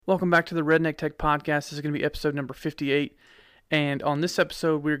Welcome back to the Redneck Tech Podcast. This is going to be episode number 58. And on this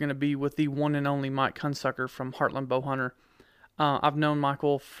episode, we're going to be with the one and only Mike Hunsucker from Heartland Bowhunter. I've known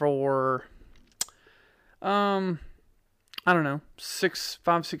Michael for, I don't know,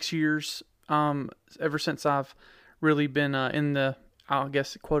 5-6 years. Ever since I've really been in the, I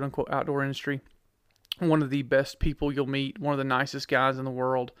guess, quote-unquote outdoor industry. One of the best people you'll meet. One of the nicest guys in the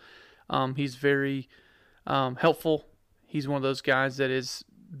world. He's very helpful. He's one of those guys that has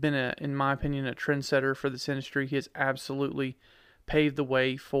been, in my opinion, a trendsetter for this industry. He has absolutely paved the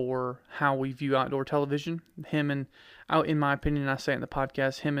way for how we view outdoor television. Him and, in my opinion, I say it in the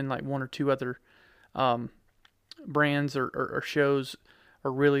podcast, him and like one or two other brands or shows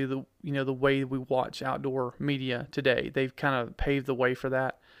are really the way we watch outdoor media today. They've kind of paved the way for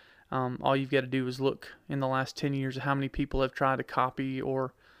that. All you've got to do is look in the last 10 years at how many people have tried to copy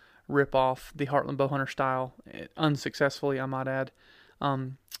or rip off the Heartland Bowhunter style, unsuccessfully, I might add.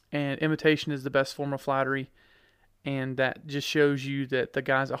 And imitation is the best form of flattery, and that just shows you that the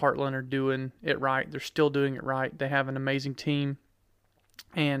guys at Heartland are doing it right. They're still doing it right. They have an amazing team,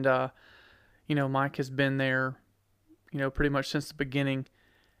 and Mike has been there, pretty much since the beginning,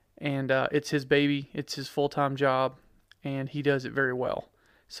 and it's his baby. It's his full-time job, and he does it very well.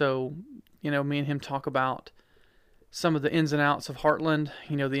 So, me and him talk about some of the ins and outs of Heartland,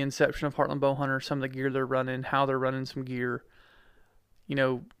 the inception of Heartland Bowhunter, some of the gear they're running, how they're running some gear,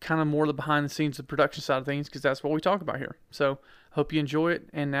 kind of more the behind the scenes, the production side of things, because that's what we talk about here. So, hope you enjoy it.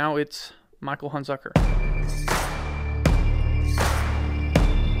 And now it's Michael Hunsucker.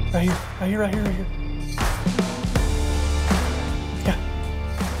 Right here. Yeah.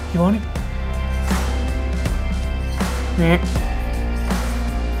 You want it? Yeah.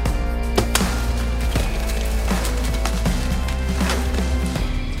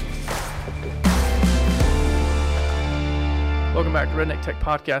 Welcome back to Redneck Tech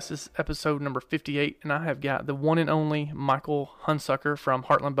Podcast. This is episode number 58, and I have got the one and only Michael Hunsucker from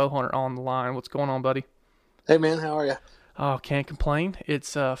Heartland Bowhunter on the line. What's going on, buddy? Hey, man, how are you? Oh, can't complain.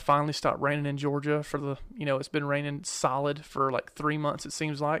 It's finally stopped raining in Georgia for it's been raining solid for like 3 months, it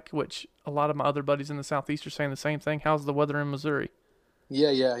seems like, which a lot of my other buddies in the Southeast are saying the same thing. How's the weather in Missouri?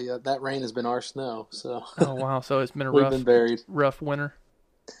 Yeah. That rain has been our snow, so. Oh, wow. So it's been a rough winter.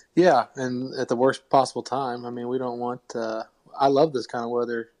 Yeah, and at the worst possible time. I mean, we don't want, I love this kind of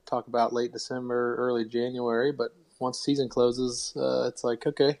weather, talk about late December, early January, but once season closes, it's like,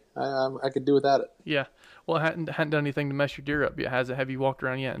 okay, I could do without it. Yeah. Well, I hadn't done anything to mess your deer up yet, has it? Have you walked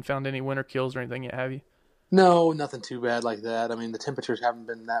around yet and found any winter kills or anything yet, have you? No, nothing too bad like that. I mean, the temperatures haven't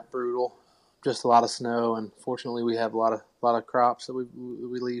been that brutal, just a lot of snow, and fortunately we have a lot of crops that we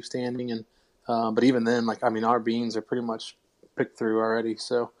leave standing, and but even then, our beans are pretty much picked through already,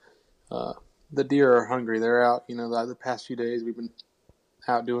 so the deer are hungry. They're out, the past few days we've been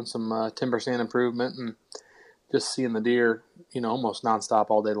out doing some timber stand improvement and just seeing the deer, almost nonstop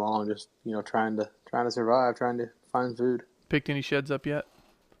all day long, just, trying to survive, trying to find food. Picked any sheds up yet?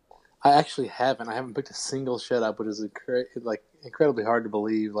 I actually haven't. I haven't picked a single shed up, which is incredibly hard to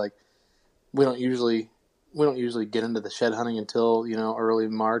believe. Like, we don't usually get into the shed hunting until, early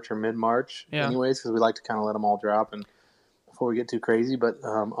March or mid-March anyways, because we like to kind of let them all drop and before we get too crazy, but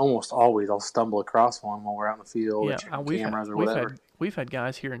almost always I'll stumble across one while we're out in the field or checking cameras or whatever. We've had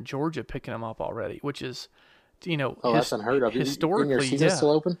guys here in Georgia picking them up already, which is, that's unheard of. Historically, your season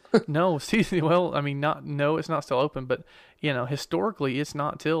still open? No, it's not still open, but historically, it's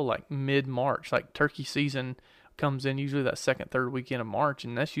not till like mid-March. Like turkey season comes in usually that second, third weekend of March,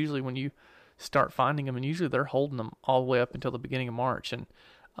 and that's usually when you start finding them. And usually they're holding them all the way up until the beginning of March. And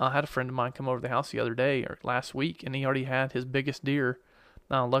I had a friend of mine come over to the house the other day or last week, and he already had his biggest deer.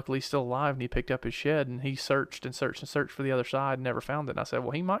 Luckily, he's still alive, and he picked up his shed, and he searched for the other side and never found it. And I said,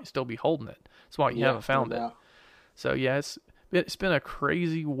 well, he might still be holding it. That's why you haven't found it. So, yeah, it's been a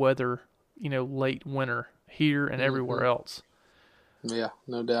crazy weather, late winter here and everywhere else. Yeah,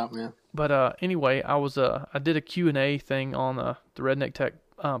 no doubt, man. But anyway, I did a Q&A thing on the Redneck Tech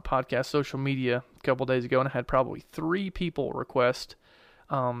podcast social media a couple days ago, and I had probably 3 people request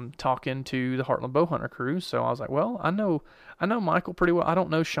talking to the Heartland Bowhunter crew. So I was like, well, I know Michael pretty well. I don't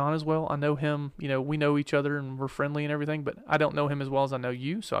know Sean as well. I know him, we know each other and we're friendly and everything, but I don't know him as well as I know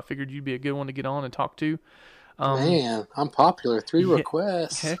you. So I figured you'd be a good one to get on and talk to. Man, I'm popular. 3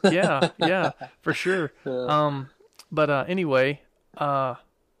 requests. Heck yeah, for sure. But anyway, I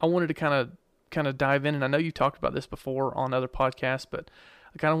wanted to kind of dive in, and I know you talked about this before on other podcasts, but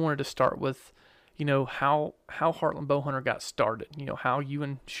I kind of wanted to start with, how Heartland Bowhunter got started. How you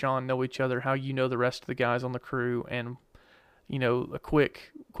and Sean know each other, how you know the rest of the guys on the crew, and a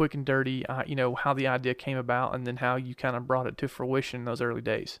quick and dirty, how the idea came about, and then how you kind of brought it to fruition in those early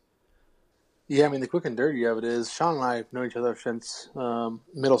days. Yeah, I mean, the quick and dirty of it is Sean and I have known each other since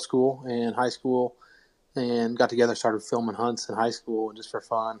middle school and high school, and got together, started filming hunts in high school just for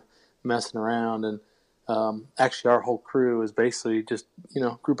fun, messing around. And actually, our whole crew is basically just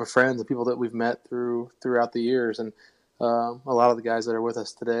a group of friends and people that we've met throughout the years. And a lot of the guys that are with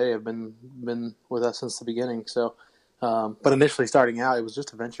us today have been with us since the beginning. So, but initially starting out, it was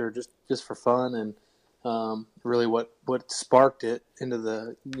just a venture, just for fun. And really what sparked it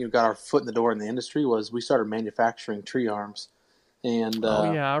into got our foot in the door in the industry was we started manufacturing tree arms. And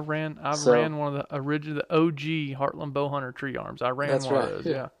I ran one of the original, the OG Heartland Bowhunter tree arms. I ran one of those.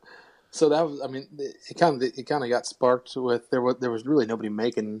 Yeah. So that was, I mean, it kind of got sparked with there was really nobody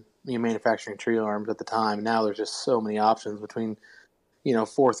making manufacturing tree arms at the time. Now there's just so many options between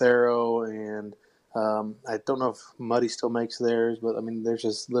Fourth Arrow and I don't know if Muddy still makes theirs, but I mean there's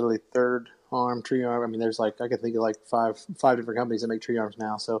just literally Third Arm, Tree Arm. I mean there's I can think of five different companies that make tree arms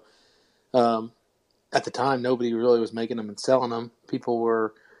now. So at the time, nobody really was making them and selling them. People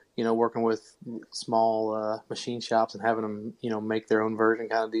were, working with small machine shops and having them, make their own version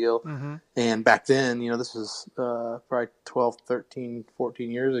kind of deal. Mm-hmm. And back then, this was probably 12, 13, 14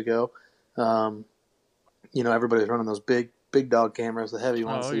 years ago. Everybody was running those big dog cameras, the heavy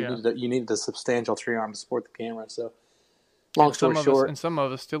ones. So you needed a substantial tree arm to support the camera. So long story short. And some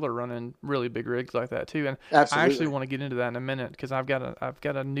of us still are running really big rigs like that too. And absolutely. I actually want to get into that in a minute because I've got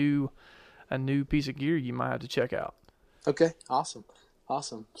a new piece of gear you might have to check out. Okay, awesome.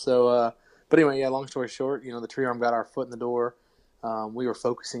 So, but anyway, long story short, the tree arm got our foot in the door. We were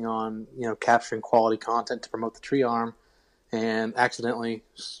focusing on, capturing quality content to promote the tree arm, and accidentally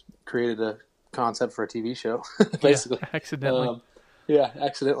created a concept for a TV show, basically. Yeah, accidentally.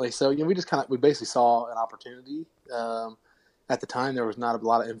 Accidentally. So, we basically saw an opportunity. At the time, there was not a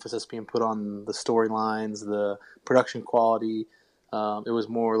lot of emphasis being put on the storylines, the production quality. It was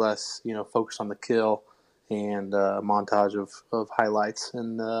more or less, focused on the kill and a montage of highlights.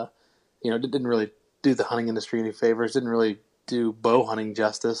 And, it didn't really do the hunting industry any favors, didn't really do bow hunting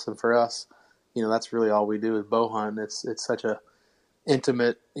justice. And for us, that's really all we do is bow hunt. It's such a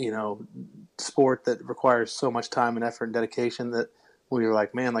intimate, sport that requires so much time and effort and dedication that we were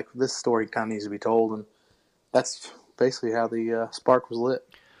like, man, this story kind of needs to be told. And that's basically how the spark was lit.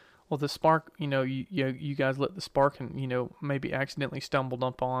 Well, the spark, you guys lit the spark and, maybe accidentally stumbled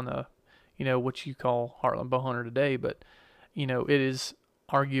up on what you call Heartland Bowhunter today. But, it is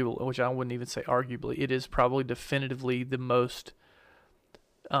arguable, which I wouldn't even say arguably, it is probably definitively the most,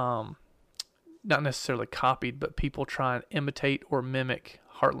 not necessarily copied, but people try and imitate or mimic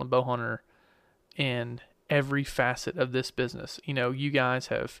Heartland Bowhunter in every facet of this business. You guys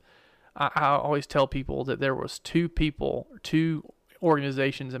have, I always tell people that there was two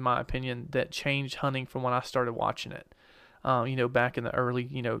organizations, in my opinion, that changed hunting from when I started watching it. Back in the early,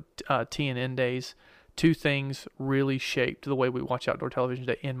 TNN days, two things really shaped the way we watch outdoor television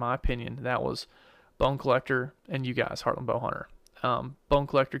today, in my opinion. That was Bone Collector and you guys, Heartland Bowhunter. Bone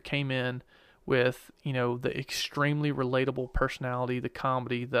Collector came in with, the extremely relatable personality, the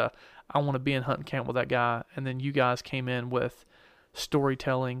comedy, the I want to be in hunting camp with that guy. And then you guys came in with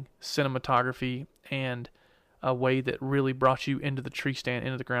storytelling, cinematography, and a way that really brought you into the tree stand,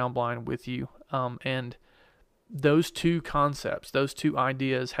 into the ground blind with you. And those two concepts, those two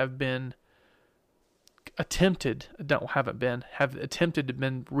ideas have attempted to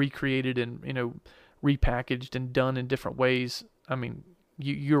been recreated and, repackaged and done in different ways. I mean,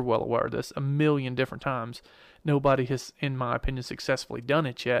 you're well aware of this, a million different times. Nobody has, in my opinion, successfully done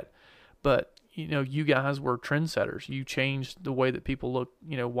it yet. But, you guys were trendsetters. You changed the way that people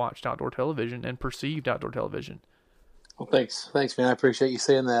watched outdoor television and perceived outdoor television. Well, thanks, man. I appreciate you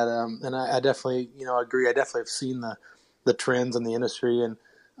saying that. And I definitely, agree. I definitely have seen the trends in the industry and,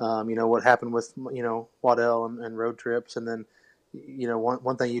 what happened with, Waddell and road trips. And then,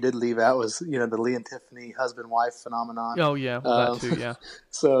 one thing you did leave out was, the Lee and Tiffany husband-wife phenomenon. Oh yeah. Well, that too. Yeah.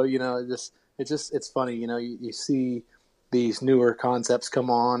 So, it's funny, you see these newer concepts come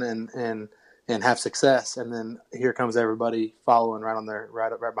on and have success, and then here comes everybody following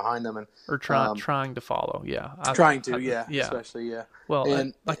right behind them, or trying to follow, especially, yeah. Well,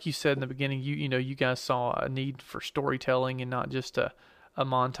 and like you said in the beginning, you guys saw a need for storytelling and not just a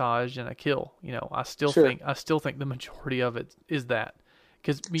montage and a kill. I still think the majority of it is that,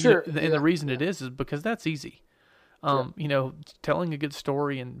 because the reason it is because that's easy. Telling a good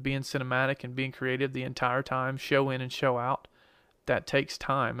story and being cinematic and being creative the entire time, show in and show out, that takes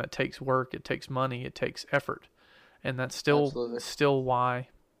time, that takes work, it takes money, it takes effort. And that's still why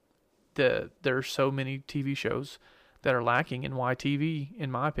there are so many TV shows that are lacking, and why TV,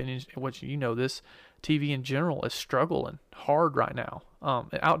 in my opinion, which you know this, TV in general is struggling hard right now.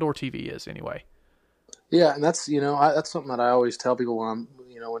 Outdoor TV is anyway. Yeah, and that's that's something that I always tell people when I'm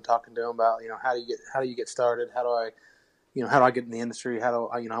when talking to them about how do you get started, how do I get in the industry, how do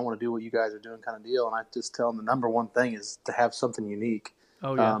I want to do what you guys are doing kind of deal, and I just tell them the number one thing is to have something unique.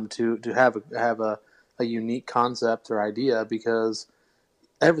 Oh yeah. To have a unique concept or idea, because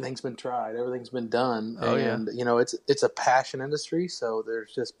everything's been tried, everything's been done, and it's a passion industry, so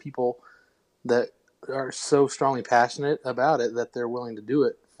there's just people that are so strongly passionate about it that they're willing to do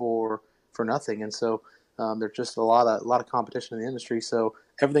it for nothing, and so there's just a lot of competition in the industry. So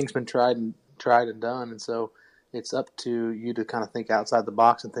everything's been tried and done, and so it's up to you to kind of think outside the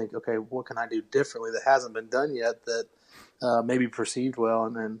box and think, okay, what can I do differently that hasn't been done yet that may be perceived well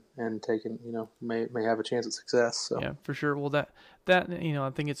and taken, may have a chance at success. So yeah, for sure. Well, that I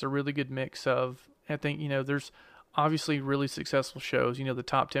think it's a really good mix of. I think there's obviously really successful shows. The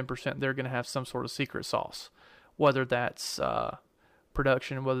top 10%, they're going to have some sort of secret sauce, whether that's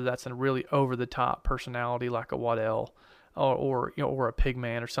production, whether that's a really over the top personality like a Waddell or a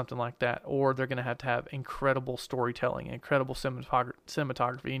Pigman or something like that, or they're going to have incredible storytelling, incredible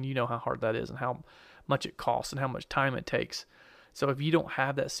cinematography, and you know how hard that is and how much it costs and how much time it takes. So if you don't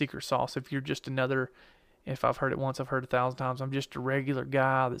have that secret sauce, if you're just another, if I've heard it once, I've heard 1,000 times, I'm just a regular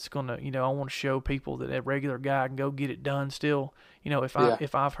guy that's gonna, I want to show people that a regular guy can go get it done still.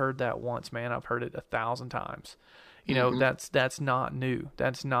 If I've heard that once, man, I've heard it 1,000 times. That's not new.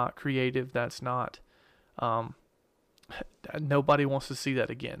 That's not creative. That's not. Nobody wants to see that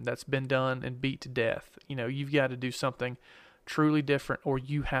again. That's been done and beat to death. You've got to do something truly different, or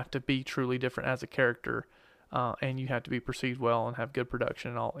you have to be truly different as a character, and you have to be perceived well and have good production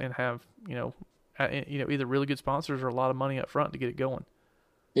and all, and have either really good sponsors or a lot of money up front to get it going.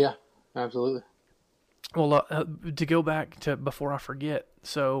 Yeah, absolutely. Well, to go back to before I forget,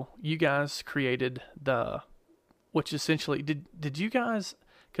 so you guys created which essentially did you guys,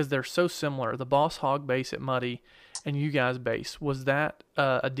 because they're so similar, the Boss Hog base at Muddy and you guys base, was that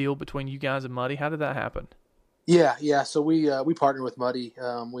a deal between you guys and Muddy? How did that happen? Yeah. So we partnered with Muddy.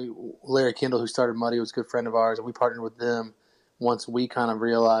 Larry Kendall, who started Muddy, was a good friend of ours, and we partnered with them once we kind of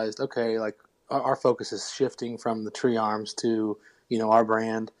realized, okay, like our focus is shifting from the tree arms to our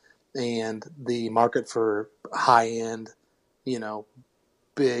brand, and the market for high end,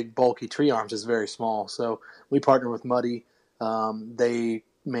 big bulky tree arms is very small. So we partnered with Muddy. They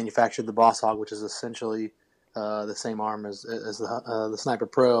manufactured the Boss Hog, which is essentially the same arm as the Sniper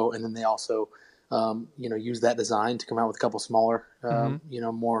Pro, and then they also use that design to come out with a couple smaller,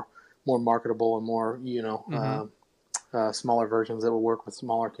 more marketable and more, smaller versions that will work with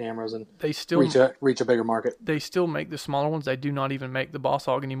smaller cameras and they still reach a bigger market. They still make the smaller ones. They do not even make the Boss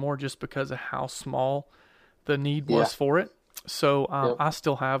Hog anymore, just because of how small the need was for it. So I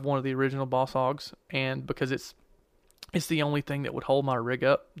still have one of the original Boss Hogs, and because it's the only thing that would hold my rig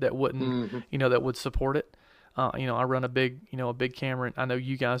up that wouldn't, that would support it. I run a big camera, and I know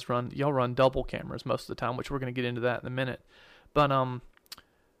you guys run double cameras most of the time, which we're going to get into that in a minute. But,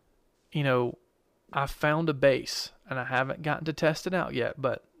 I found a base, and I haven't gotten to test it out yet,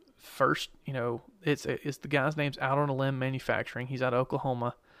 but first, it's the guy's name's Out on a Limb Manufacturing. He's out of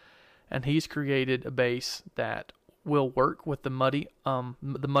Oklahoma, and he's created a base that will work with the Muddy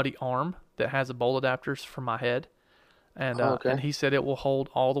arm that has a bolt adapters for my head. And and he said it will hold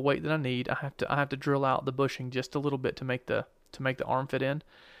all the weight that I need. I have to drill out the bushing just a little bit to make the arm fit in,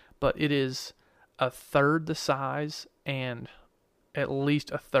 but it is a third the size and at least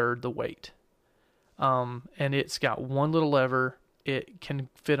a third the weight. And it's got one little lever. It can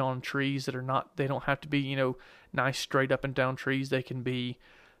fit on trees that are not. They don't have to be nice straight up and down trees. They can be,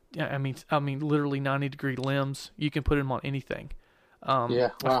 I mean literally 90-degree limbs. You can put them on anything. Wow,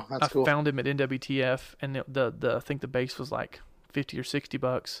 that's cool. I found him at NWTF, and the I think the base was like $50 or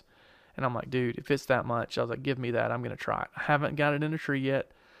 $60, and I'm like, dude, if it's that much, I was like, give me that. I'm gonna try it. I haven't got it in a tree yet,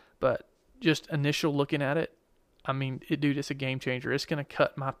 but just initial looking at it, I mean, dude, it's a game changer. It's gonna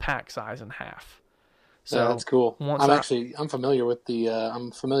cut my pack size in half. So yeah, that's cool. I'm familiar with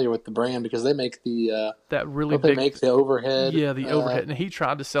the brand because they make that really big. They make the overhead. Yeah, the overhead. And he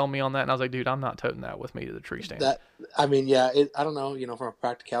tried to sell me on that, and I was like, dude, I'm not toting that with me to the tree stand. I don't know, from a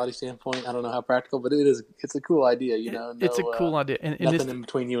practicality standpoint, I don't know how practical, but it's a cool idea, It's a cool idea, and nothing in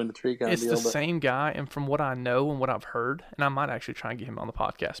between you and the tree kind of deal. It's the same guy, and from what I know and what I've heard, and I might actually try and get him on the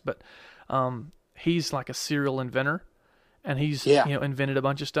podcast, but he's like a serial inventor. And he's invented a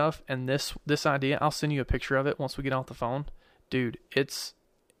bunch of stuff, and this idea, I'll send you a picture of it once we get off the phone, dude. It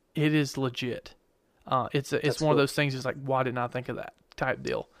is legit. It's one of those things. It's like, why didn't I think of that type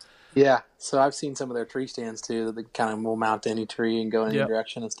deal? Yeah, so I've seen some of their tree stands too that they kind of will mount to any tree and go in any Yep.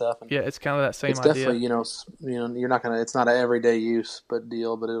 direction and stuff. And Yeah, it's kind of that same it's definitely, idea you're not gonna. It's not an everyday use, but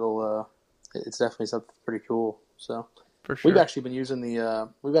it's definitely something pretty cool. So for we've sure. actually been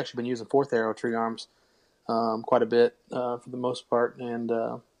using Fourth Arrow tree arms quite a bit for the most part, and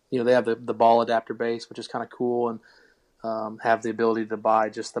they have the ball adapter base, which is kind of cool, and have the ability to buy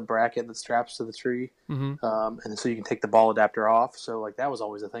just the bracket that straps to the tree, Hmm. and so you can take the ball adapter off. So like that was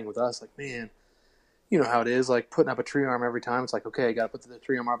always the thing with us. Like, man, you know how it is. Like putting up a tree arm every time. It's like, okay, you got to put the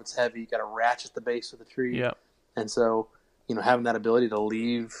tree arm up. It's heavy. You got to ratchet the base of the tree, Yep. and so having that ability to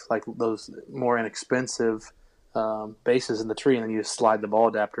leave like those more inexpensive bases in the tree, and then you just slide the ball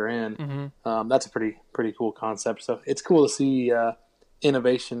adapter in. Hmm. That's a pretty cool concept. So it's cool to see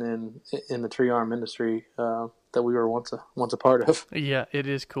innovation in the tree arm industry that we were once a part of. Yeah, it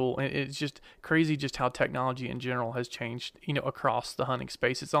is cool. It's just crazy just how technology in general has changed, across the hunting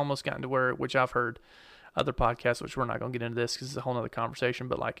space. It's almost gotten to where, which I've heard other podcasts, which we're not going to get into this because it's a whole other conversation.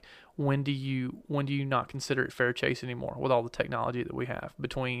 But like, when do you not consider it fair chase anymore with all the technology that we have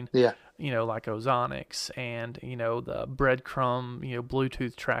between, Yeah, like Ozonics and the breadcrumb,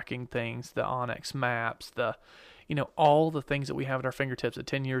 Bluetooth tracking things, the Onyx maps, all the things that we have at our fingertips that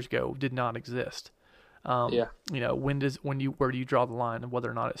 10 years ago did not exist. yeah. Where do you draw the line and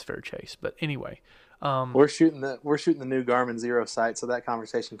whether or not it's fair chase? But anyway, We're shooting the new Garmin Zero sight, so that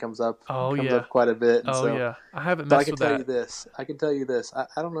conversation comes up oh yeah, quite a bit. And oh so, yeah, I haven't but I messed can with tell you that. this.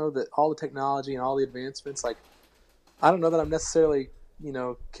 I don't know that all the technology and all the advancements. Like, I don't know that I'm necessarily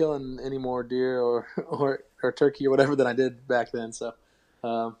killing any more deer or turkey or whatever than I did back then. So,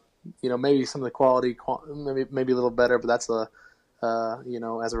 maybe some of the quality, maybe a little better, but that's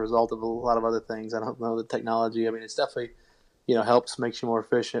as a result of a lot of other things. I don't know the technology. I mean, it's definitely, helps, makes you more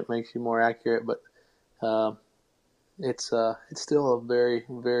efficient, makes you more accurate, but um, it's still a very,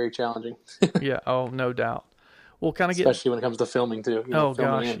 very challenging, Yeah, oh no doubt. We'll kind of get. especially when it comes to filming too. Oh Filming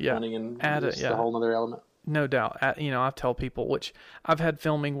gosh, and yeah, hunting and add it, just a yeah. whole other element. No doubt. I tell people, which I've had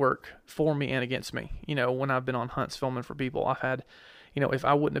filming work for me and against me. When I've been on hunts filming for people, I've had, if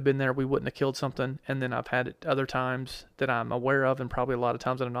I wouldn't have been there, we wouldn't have killed something. And then I've had it other times that I'm aware of, and probably a lot of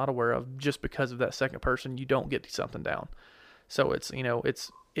times that I'm not aware of, just because of that second person, you don't get something down. So it's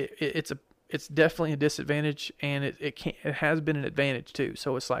definitely a disadvantage, and it has been an advantage too.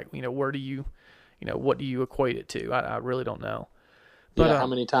 So it's like, where do you, what do you equate it to? I really don't know. But Yeah, how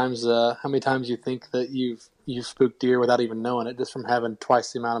many times you think that you've spooked deer without even knowing it, just from having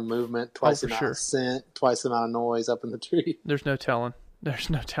twice the amount of movement, oh, twice the for amount sure. of scent, twice the amount of noise up in the tree. There's no telling. There's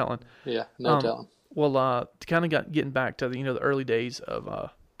no telling. Yeah, no telling. Well, to kind of getting back to the early days of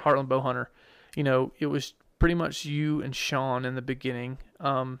Heartland Bowhunter, it was pretty much you and Sean in the beginning.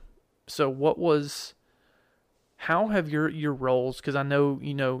 So how have your roles? Because I know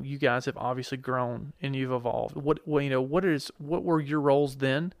you guys have obviously grown and you've evolved. What were your roles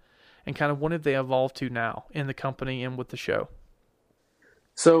then, and kind of what have they evolved to now in the company and with the show?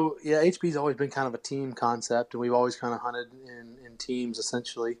 So yeah, HB's always been kind of a team concept, and we've always kind of hunted in teams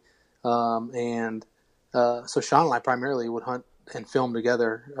essentially. And so Sean and I primarily would hunt and film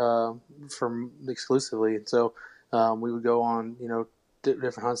together exclusively, and so we would go on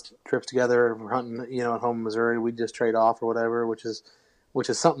different hunts trips together. If we're hunting at home in Missouri, we'd just trade off or whatever, which is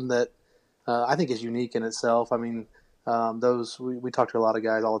something that I think is unique in itself. I mean, we talk to a lot of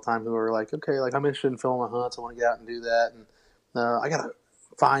guys all the time who are like, okay, like I'm interested in filming hunts, I want to get out and do that, and I gotta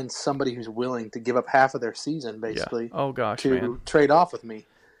find somebody who's willing to give up half of their season basically Yeah. Oh gosh, to man. trade off with me.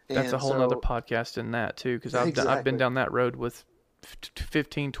 That's a And whole so nother podcast in that too, because I've been exactly, down that road with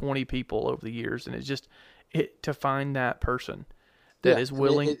 15, 20 people over the years, and it's just to find that person that yeah, is I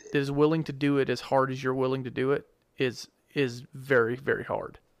mean, willing to do it as hard as you're willing to do it is very, very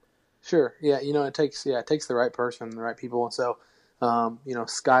hard. sure, yeah, it takes the right person, the right people, and so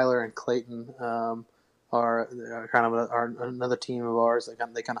Skylar and Clayton are kind of are another team of ours.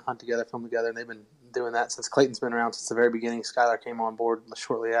 They kind of hunt together, film together, and they've been doing that since Clayton's been around since the very beginning. Skylar came on board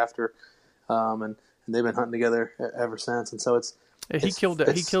shortly after, and they've been hunting together ever since. And so He killed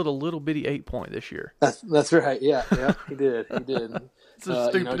a little bitty 8-point this year. that's right. Yeah, he did. It's the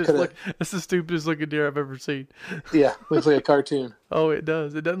stupidest that's the stupidest looking deer I've ever seen. Yeah, looks like a cartoon. Oh, it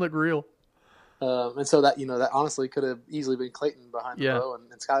does. It doesn't look real. And so that honestly could have easily been Clayton behind the bow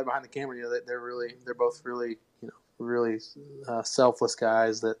and Skylar behind the camera. They're both really really selfless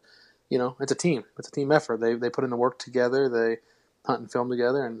guys that it's a team. It's a team effort. They put in the work together. They hunt and film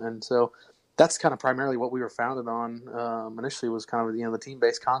together, and so that's kind of primarily what we were founded on. Initially was kind of the team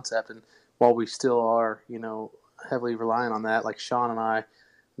based concept, and while we still are heavily relying on that, like Sean and I,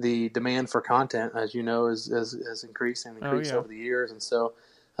 the demand for content, as you know, is increased over the years, and so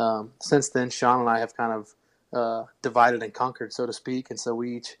Since then, Sean and I have kind of divided and conquered, so to speak, and so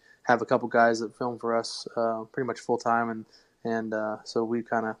we each have a couple guys that film for us pretty much full time, and so we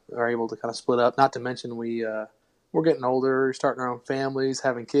kind of are able to kind of split up. Not to mention we're getting older, starting our own families,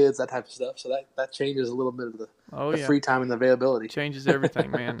 having kids, that type of stuff. So that changes a little bit of the free time and the availability. Changes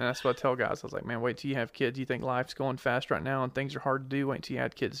everything, man. And that's what I tell guys. I was like, man, wait till you have kids. You think life's going fast right now and things are hard to do. Wait till you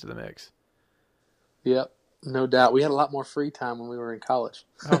add kids to the mix. Yep, no doubt. We had a lot more free time when we were in college.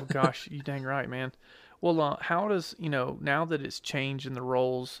 Oh, gosh, you dang right, man. Well, how does, now that it's changed and the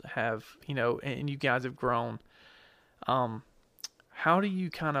roles have, and you guys have grown, how do you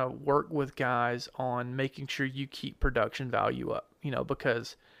kind of work with guys on making sure you keep production value up?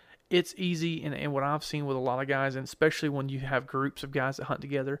 Because it's easy, and what I've seen with a lot of guys, and especially when you have groups of guys that hunt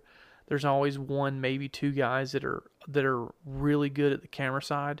together, there's always one, maybe two guys that are really good at the camera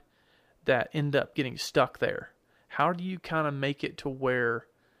side that end up getting stuck there. How do you kind of make it to where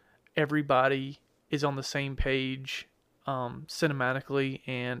everybody is on the same page cinematically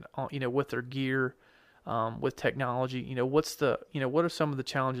and with their gear, with technology? What are some of the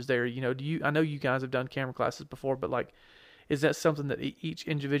challenges there? I know you guys have done camera classes before, but like, is that something that each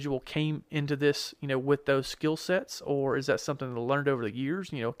individual came into this, with those skill sets, or is that something that learned over the years?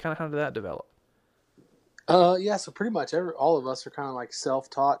 Kind of how did that develop? Yeah, so pretty much all of us are kind of like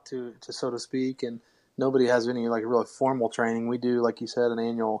self-taught to so to speak, and nobody has any like really formal training. We do, like you said, an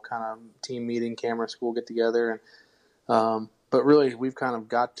annual kind of team meeting, camera school get together, and but really we've kind of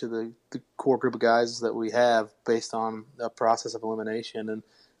got to the core group of guys that we have based on a process of elimination. And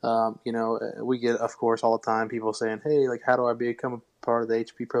we get, of course, all the time people saying, hey, like, how do I become a part of the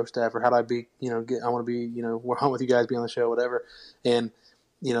HP Pro staff, or how do I be, I want to be, we're on with you guys, be on the show, whatever. And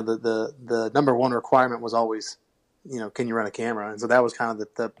the number one requirement was always, can you run a camera? And so that was kind of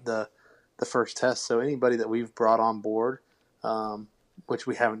the first test. So anybody that we've brought on board, which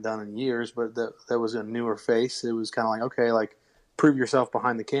we haven't done in years, but that was a newer face. It was kind of like, okay, like, prove yourself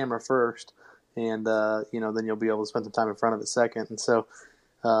behind the camera first, and then you'll be able to spend some time in front of it second. And so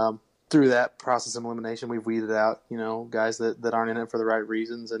through that process of elimination, we've weeded out, guys that aren't in it for the right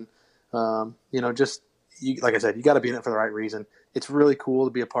reasons. And, like I said, you got to be in it for the right reason. It's really cool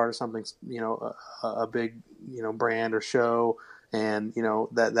to be a part of something, a big, brand or show. And,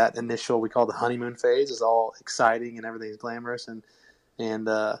 that initial, we call the honeymoon phase, is all exciting and everything's glamorous.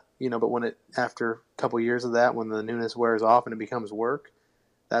 But when after a couple of years of that, when the newness wears off and it becomes work,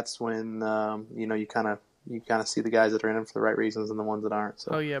 that's when, you kind of see the guys that are in it for the right reasons and the ones that aren't.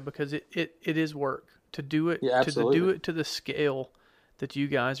 So. Oh yeah, because it is work to do it, yeah, to do it to the scale that you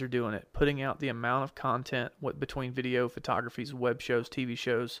guys are doing it, putting out the amount of content, between video, photographies, web shows, TV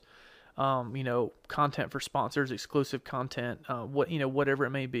shows, content for sponsors, exclusive content, whatever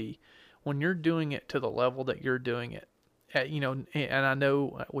it may be. When you're doing it to the level that you're doing it, and I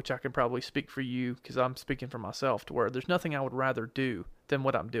know, which I can probably speak for you because I'm speaking for myself, to where there's nothing I would rather do than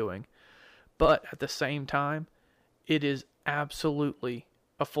what I'm doing. But at the same time, it is absolutely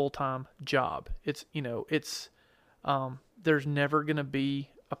a full-time job. There's never going to be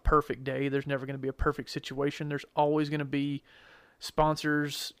a perfect day. There's never going to be a perfect situation. There's always going to be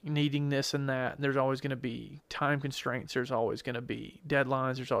sponsors needing this and that. There's always going to be time constraints. There's always going to be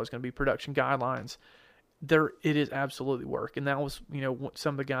deadlines. There's always going to be production guidelines. It is absolutely work. And that was,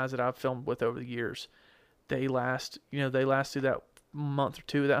 some of the guys that I've filmed with over the years, they last through that month or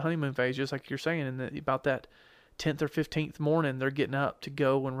two of that honeymoon phase, just like you're saying. And about that 10th or 15th morning, they're getting up to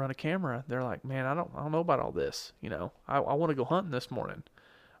go and run a camera. They're like, man, I don't know about all this. I want to go hunting this morning.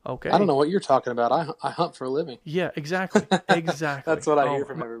 Okay. I don't know what you're talking about. I hunt for a living. Yeah, exactly. Exactly. That's what I hear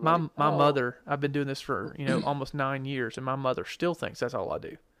from everybody. My mother, I've been doing this for, almost 9 years, and my mother still thinks that's all I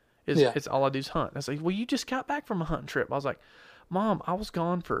do. It's all I do is hunt. I was like, well, you just got back from a hunting trip. I was like, Mom, I was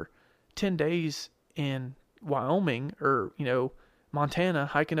gone for 10 days in Wyoming or, Montana,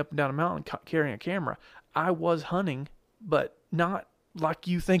 hiking up and down a mountain, carrying a camera. I was hunting, but not like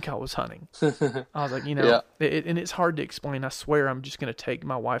you think I was hunting. I was like, and it's hard to explain. I swear I'm just going to take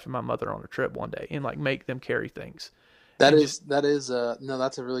my wife and my mother on a trip one day and like make them carry things. That's a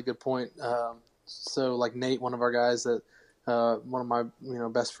really good point. So like Nate, one of our guys that, one of my,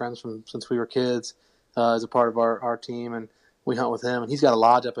 best friends since we were kids, is a part of our team, and we hunt with him, and he's got a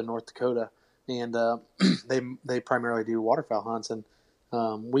lodge up in North Dakota, and they primarily do waterfowl hunts. And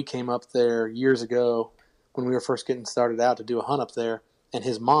we came up there years ago when we were first getting started out to do a hunt up there, and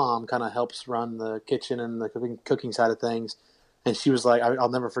his mom kind of helps run the kitchen and the cooking side of things. And she was like, I'll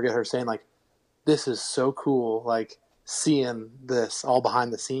never forget her saying, like, this is so cool, like, seeing this all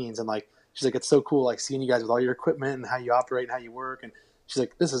behind the scenes. And like, she's like, it's so cool, like, seeing you guys with all your equipment and how you operate and how you work. And she's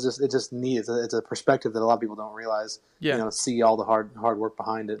like, this is just neat. It's a perspective that a lot of people don't realize. Yeah. You know, see all the hard work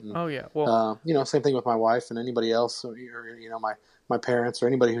behind it. And, Oh yeah. Well, you know, same thing with my wife and anybody else, or you know, my parents or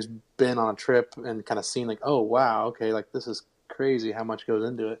anybody who's been on a trip and kind of seen like, oh wow, okay, like this is crazy how much goes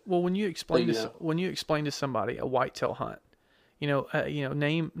into it. when you explain But, when you explain to somebody a whitetail hunt,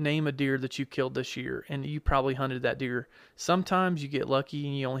 name a deer that you killed this year, and you probably hunted that deer. Sometimes you get lucky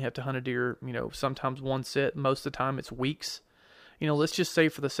and you only have to hunt a deer, sometimes one sit. Most of the time it's weeks. Let's just say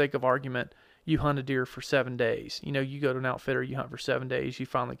for the sake of argument, you hunt a deer for 7 days. You go to an outfitter, you hunt for 7 days, you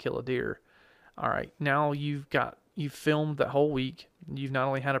finally kill a deer. All right, now you've filmed that whole week. You've not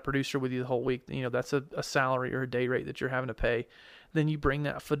only had a producer with you the whole week, that's a salary or a day rate that you're having to pay. Then you bring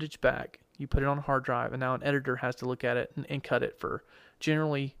that footage back, you put it on a hard drive, and now an editor has to look at it and cut it for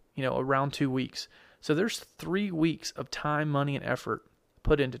generally, around 2 weeks. So there's 3 weeks of time, money, and effort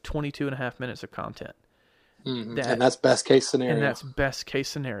put into 22 and a half minutes of content. Mm-hmm. And that's best case scenario. And that's best case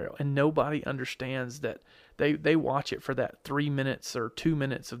scenario. And nobody understands that they watch it for that 3 minutes or 2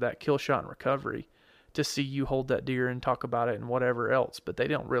 minutes of that kill shot and recovery to see you hold that deer and talk about it and whatever else. But they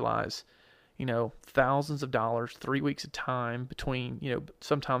don't realize, thousands of dollars, 3 weeks of time between,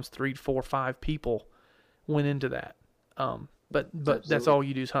 sometimes 3, 4, 5 people went into that. But that's all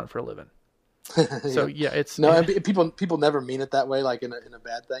you do is hunt for a living. So it's no. People never mean it that way, like in a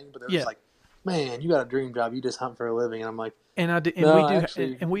bad thing. But they're just like, man, you got a dream job. You just hunt for a living. And I'm like,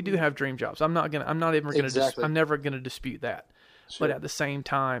 we do have dream jobs. I'm never gonna dispute that. Sure. But at the same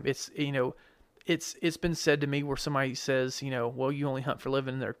time, it's been said to me where somebody says, well, you only hunt for a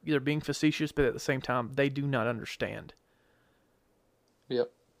living. They're being facetious, but at the same time, they do not understand.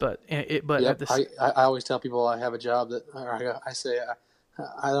 Yep. I always tell people I have a job that, or I say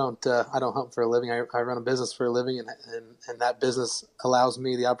I don't hunt for a living. I run a business for a living, and that business allows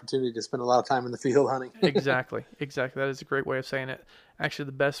me the opportunity to spend a lot of time in the field hunting. Exactly. That is a great way of saying it. Actually,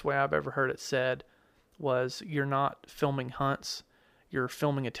 the best way I've ever heard it said was, you're not filming hunts, you're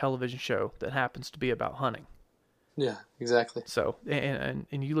filming a television show that happens to be about hunting. Yeah, exactly. So, and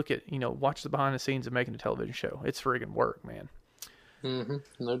you look at, watch the behind the scenes of making a television show. It's friggin' work, man. Mm-hmm,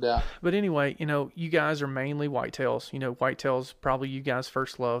 no doubt. But anyway, you guys are mainly whitetails. Whitetails probably you guys'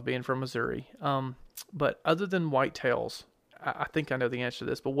 first love, being from Missouri. But other than whitetails, I think I know the answer to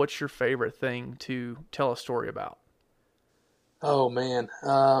this, but what's your favorite thing to tell a story about? Oh man,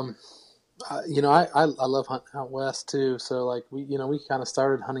 I love hunting out west too. So like we kind of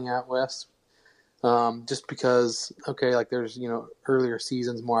started hunting out west, just because like there's earlier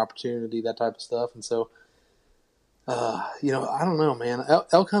seasons, more opportunity, that type of stuff, and so. I don't know, man.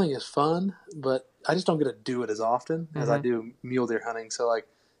 Elk hunting is fun, but I just don't get to do it as often as I do mule deer hunting. So, like,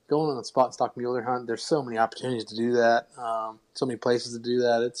 going on a spot and stock mule deer hunt, there's so many opportunities to do that, so many places to do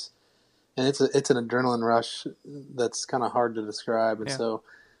that. It's an adrenaline rush that's kind of hard to describe, and so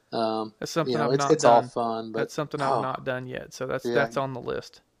that's something I've not it's done. All fun, but that's something I've not done yet. So that's on the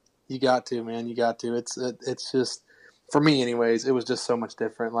list. You got to, man. You got to. It's just, for me, anyways. It was just so much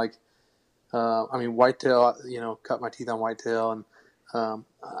different. Like. Whitetail, cut my teeth on whitetail, and,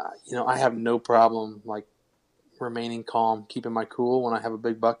 I have no problem, like, remaining calm, keeping my cool when I have a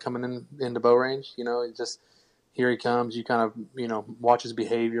big buck coming into bow range. It just, here he comes, you kind of, watch his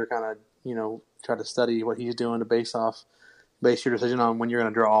behavior, kind of, try to study what he's doing to base your decision on when you're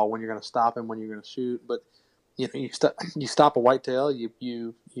going to draw, when you're going to stop him, when you're going to shoot. But, you stop a whitetail,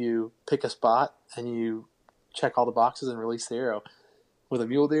 you pick a spot, and you check all the boxes and release the arrow. With a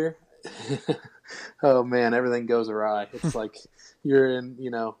mule deer, oh man, everything goes awry. It's like you're in,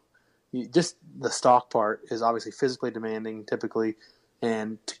 just the stalk part is obviously physically demanding typically,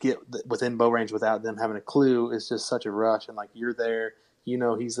 and to get within bow range without them having a clue is just such a rush. And like, you're there,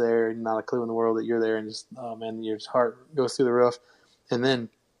 he's there, not a clue in the world that you're there, and just, oh man, your heart goes through the roof. And then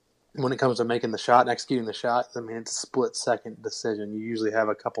when it comes to making the shot and executing the shot, it's a split-second decision. You usually have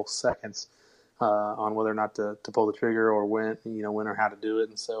a couple seconds on whether or not to pull the trigger, or when or how to do it.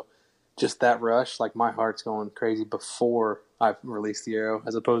 And so just that rush, like, my heart's going crazy before I've released the arrow,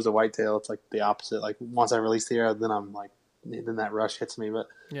 as opposed to whitetail. It's like the opposite. Like, once I release the arrow, then that rush hits me. But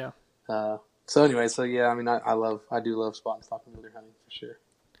yeah. So anyway, I do love spot and stock mule deer hunting for sure.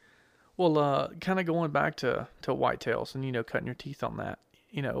 Well, kind of going back to whitetails and, cutting your teeth on that,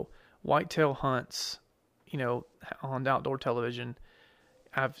 whitetail hunts, on outdoor television,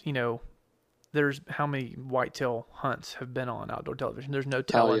 there's how many whitetail hunts have been on outdoor television. There's no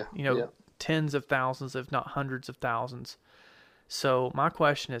telling, tens of thousands, if not hundreds of thousands. So my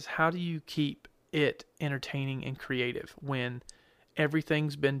question is, how do you keep it entertaining and creative when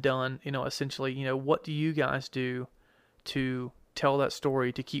everything's been done, essentially, what do you guys do to tell that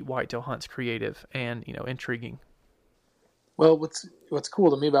story to keep whitetail hunts creative and, intriguing? Well, what's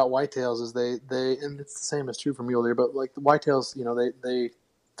cool to me about whitetails is they and it's the same as true for mule deer, but like the whitetails, they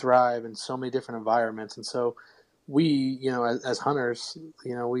thrive in so many different environments, and so we, as hunters,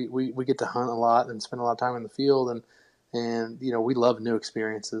 we get to hunt a lot and spend a lot of time in the field, and we love new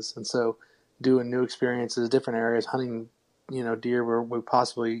experiences, and so doing new experiences, different areas, hunting, deer where we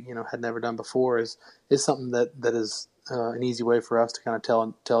possibly had never done before is something that is an easy way for us to kind of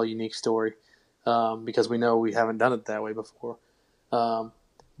tell a unique story, because we know we haven't done it that way before.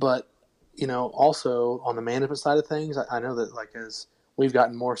 But also on the management side of things, I know that like as we've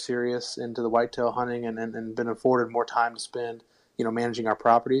gotten more serious into the whitetail hunting and been afforded more time to spend, managing our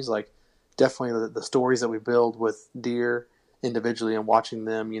properties, like definitely the stories that we build with deer individually and watching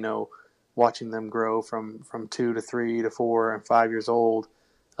them grow from 2 to 3 to 4 and 5 years old,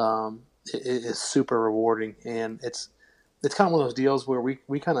 it is super rewarding. And it's kind of one of those deals where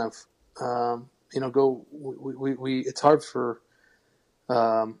we kind of, it's hard for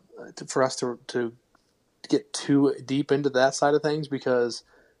us to get too deep into that side of things, because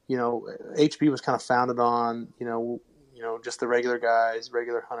HB was kind of founded on just the regular guys,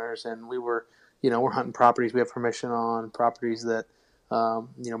 regular hunters, and we're hunting properties we have permission on, properties that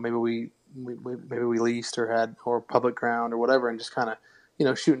maybe we leased or had, or public ground or whatever, and just kind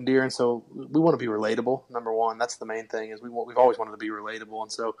of shooting deer. And so we want to be relatable. Number one, that's the main thing, is we've always wanted to be relatable,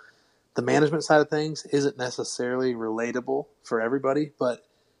 and so the management side of things isn't necessarily relatable for everybody, but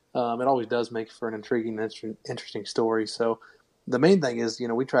it always does make for an intriguing and interesting story. So the main thing is,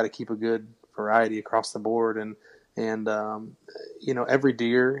 we try to keep a good variety across the board, and every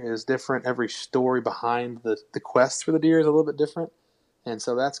deer is different. Every story behind the quest for the deer is a little bit different. And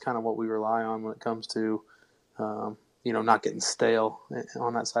so that's kind of what we rely on when it comes to, not getting stale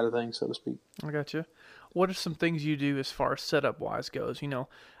on that side of things, so to speak. I got you. What are some things you do as far as setup wise goes?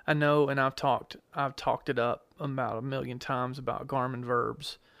 I know, and I've talked it up about a million times about Garmin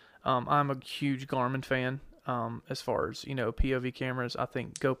Verbs. I'm a huge Garmin fan. As far as POV cameras, I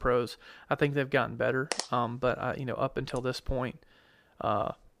think GoPros, I think they've gotten better. But up until this point,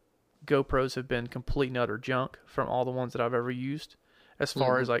 GoPros have been complete and utter junk from all the ones that I've ever used. As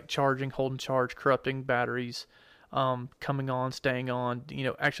far as like charging, holding charge, corrupting batteries, coming on, staying on,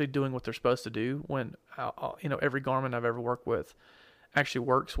 actually doing what they're supposed to do, when every Garmin I've ever worked with actually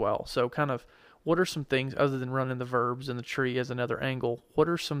works well. So kind of, what are some things other than running the verbs and the tree as another angle? What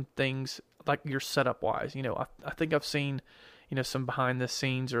are some things like your setup wise? I think I've seen, some behind the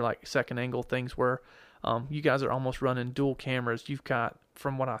scenes or like second angle things where you guys are almost running dual cameras. You've got,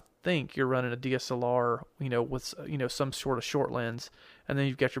 from what I think, you're running a DSLR, with, some sort of short lens, and then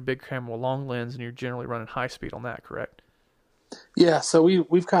you've got your big camera with long lens, and you're generally running high speed on that, correct? Yeah, so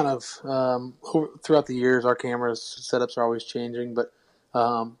we've kind of throughout the years, our cameras setups are always changing, but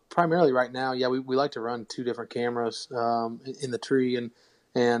primarily right now, yeah, we like to run two different cameras in the tree,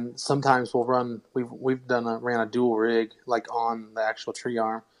 and sometimes ran a dual rig like on the actual tree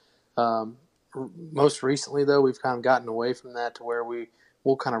arm. Most recently, though, we've kind of gotten away from that to where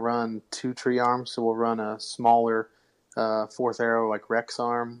we'll kind of run two tree arms. So we'll run a smaller fourth arrow like Rex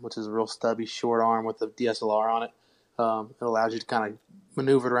arm, which is a real stubby short arm with a DSLR on it. It allows you to kind of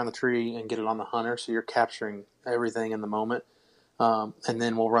maneuver it around the tree and get it on the hunter, so you're capturing everything in the moment. And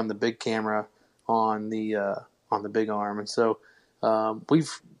then we'll run the big camera on the big arm. And so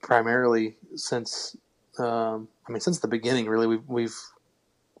we've primarily since the beginning, really, we've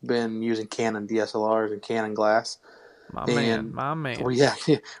been using Canon DSLRs and Canon glass. My man. We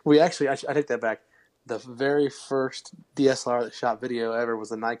actually, I take that back. The very first DSLR that shot video ever was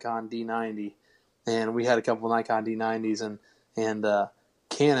the Nikon D90, and we had a couple of Nikon D90s, and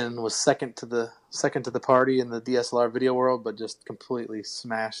Canon was second to the party in the DSLR video world, but just completely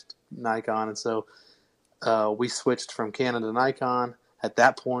smashed Nikon, and so we switched from Canon to Nikon at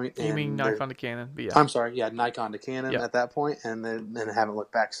that point. You mean Nikon to Canon? Yeah. I'm sorry, yeah, Nikon to Canon at that point, and then haven't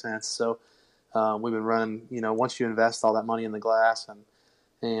looked back since. So we've been running. Once you invest all that money in the glass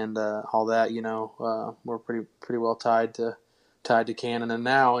and all that, we're pretty well tied to Canon. And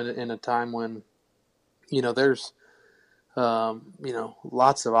now in a time when there's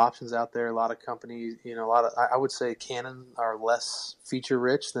lots of options out there, a lot of companies, I would say Canon are less feature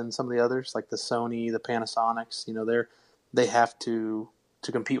rich than some of the others, like the Sony, the Panasonics. They have to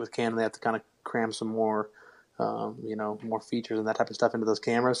compete with Canon. They have to kind of cram some more, more features and that type of stuff into those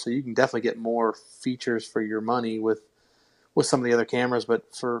cameras. So you can definitely get more features for your money with some of the other cameras.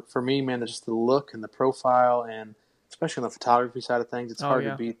 But for me, man, just the look and the profile, and especially on the photography side of things, it's hard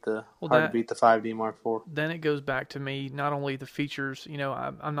to beat the 5D Mark IV. Then it goes back to me, not only the features.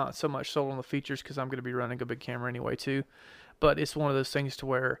 I'm not so much sold on the features because I'm going to be running a big camera anyway too. But it's one of those things to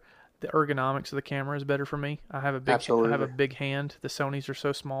where the ergonomics of the camera is better for me. I have a Absolutely. big hand. The Sonys are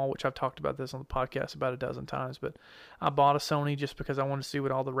so small, which I've talked about this on the podcast about a dozen times. But I bought a Sony just because I wanted to see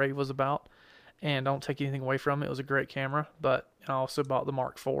what all the rave was about, and don't take anything away from it. It was a great camera, but I also bought the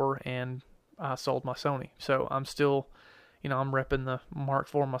Mark IV and I sold my Sony. So I'm still, I'm repping the Mark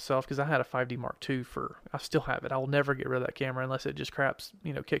IV myself because I had a 5D Mark II I still have it. I will never get rid of that camera unless it just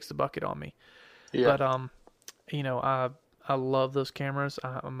kicks the bucket on me. Yeah. But I love those cameras.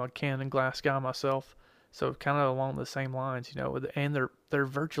 I'm a Canon glass guy myself, so kind of along the same lines, and they're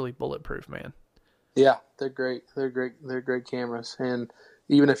virtually bulletproof, man. Yeah, they're great. They're great. They're great cameras. And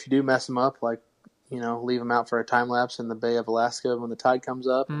even if you do mess them up, like, leave them out for a time lapse in the Bay of Alaska when the tide comes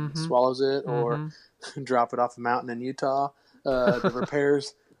up and swallows it, or drop it off a mountain in Utah, the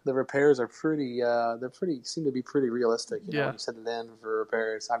repairs are pretty. Seem to be pretty realistic. When you send it in for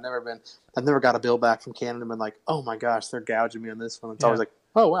repairs. I've never got a bill back from Canon and been like, oh my gosh, they're gouging me on this one. It's always like,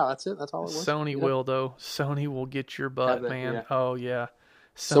 oh wow, that's it. That's all it was. Sony will though. Sony will get your butt, man. Yeah. Oh yeah.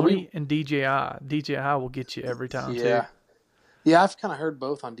 Sony and DJI. DJI will get you every time too. Yeah, I've kind of heard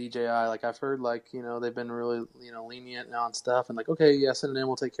both on DJI. Like, I've heard, like, they've been really, lenient on stuff and like, okay, yeah, send it in,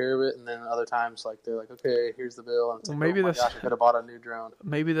 we'll take care of it. And then other times, like, they're like, okay, here's the bill. And it's like, maybe gosh, I could have bought a new drone.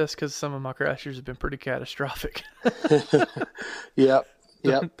 Maybe that's because some of my crashers have been pretty catastrophic. Yep.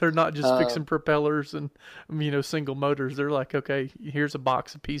 They're not just fixing propellers and, single motors. They're like, okay, here's a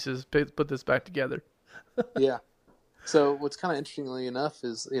box of pieces. Put this back together. Yeah. So what's kind of interestingly enough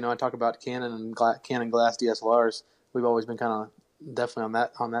is, I talk about Canon and Canon glass DSLRs. We've always been kind of definitely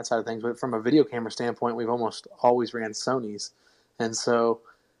on that side of things. But from a video camera standpoint, we've almost always ran Sonys. And so,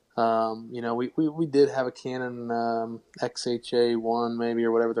 we did have a Canon XHA1 maybe,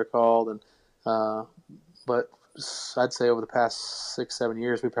 or whatever they're called. And but I'd say over the past 6-7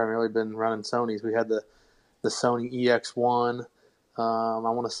 years, we've primarily been running Sonys. We had the Sony EX1. I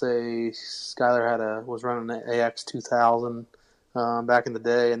want to say Skylar was running an AX2000 back in the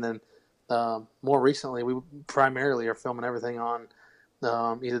day, and then more recently we primarily are filming everything on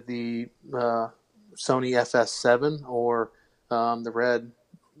either the Sony FS7 or the Red.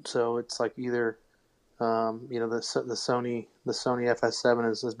 So it's like either the Sony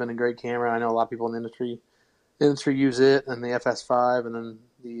FS7 has been a great camera. I know a lot of people in the industry use it, and the FS5, and then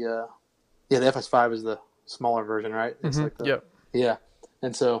the FS5 is the smaller version, right? It's like yeah.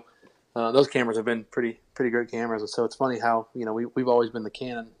 And so those cameras have been pretty great cameras. And so it's funny how we've always been the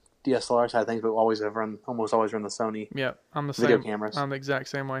Canon DSLR side of things, but almost always run the Sony. Yeah, I'm the video same. Cameras. I'm the exact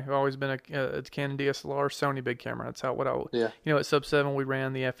same way. I've always been a Canon DSLR, Sony big camera. That's how Yeah. At Sub 7 we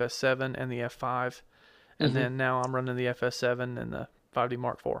ran the FS7 and the F5, and then now I'm running the FS7 and the 5D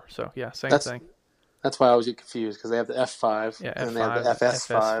Mark IV. So yeah, same thing. That's why I always get confused because they have the F5 and then they have the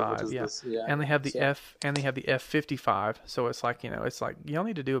FS5, which is and they have the the F55. So it's like y'all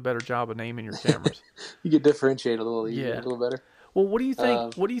need to do a better job of naming your cameras. You get differentiate a little better. Well, what do you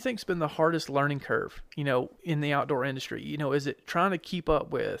think? What do you think's been the hardest learning curve? In the outdoor industry. Is it trying to keep up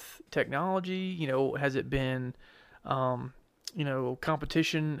with technology? Has it been,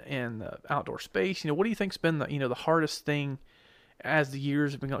 competition in the outdoor space? What do you think's been the hardest thing as the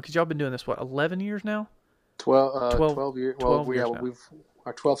years have been going? Because y'all been doing this 11 years now? 12 years. Well, 12 years now.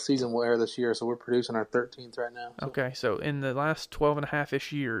 Our 12th season will air this year, so we're producing our 13th right now. So. Okay, so in the last 12 and a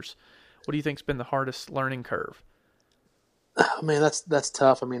half-ish years, what do you think's been the hardest learning curve? Oh, man, that's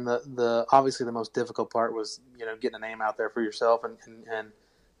tough. I mean, the obviously the most difficult part was getting a name out there for yourself and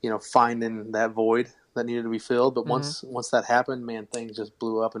finding that void that needed to be filled. But once that happened, man, things just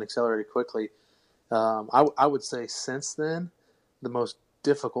blew up and accelerated quickly. I would say since then, the most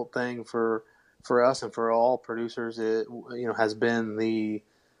difficult thing for us and for all producers, has been the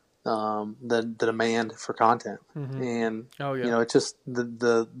demand for content. And it's just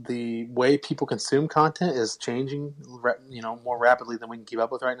the way people consume content is changing more rapidly than we can keep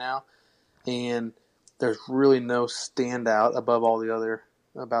up with right now, and there's really no standout above all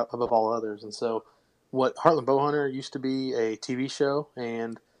others. And so what Heartland Bowhunter used to be a TV show,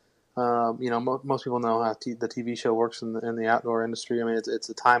 and most people know how the TV show works in the outdoor industry. I mean, it's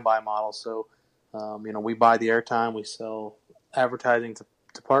a time buy model, so we buy the airtime, we sell advertising to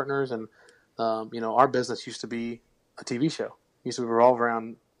partners, and our business used to be a TV show. It used to revolve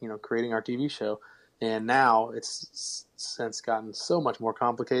around creating our TV show, and now it's since gotten so much more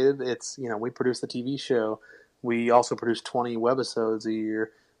complicated. It's we produce the TV show, we also produce 20 webisodes a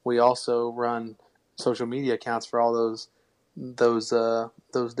year. We also run social media accounts for all those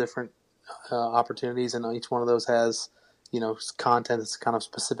different opportunities, and each one of those has content that's kind of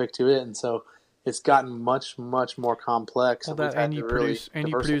specific to it, and so it's gotten much more complex. Well, you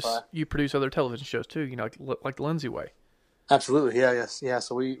produce other television shows too, like the Lindsay Way. Absolutely, yeah, yes, yeah.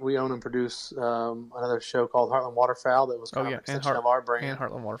 So we own and produce another show called Heartland Waterfowl that was Oh kind of yeah, an extension of our and brand,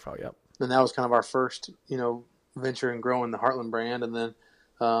 Heartland Waterfowl. Yep. and that was kind of our first, venture in growing the Heartland brand, and then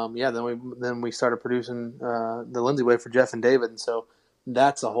then we started producing the Lindsay Way for Jeff and David, and so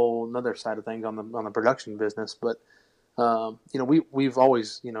that's a whole another side of things on the production business. But we've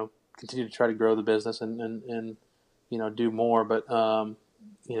always continued to try to grow the business and do more, but the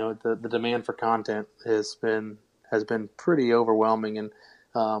demand for content has been pretty overwhelming, and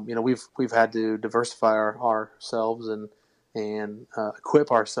we've had to diversify ourselves and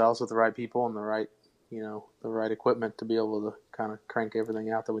equip ourselves with the right people and the right equipment to be able to kind of crank everything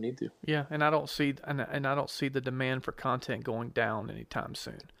out that we need to. Yeah, and I don't see the demand for content going down anytime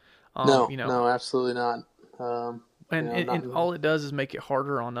soon. No, absolutely not. And all it does is make it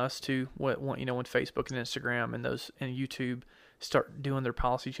harder on us to when Facebook and Instagram and YouTube start doing their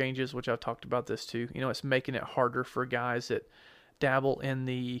policy changes, which I've talked about this too. It's making it harder for guys that dabble in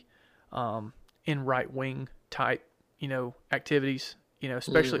the in right wing type activities.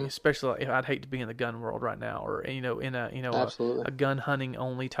 Especially I'd hate to be in the gun world right now, or in a gun hunting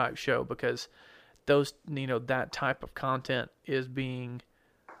only type show, because those that type of content is being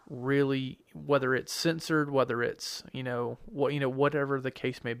really, whether it's censored, whether it's whatever the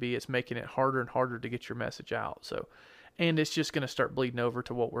case may be, it's making it harder and harder to get your message out. So, and it's just going to start bleeding over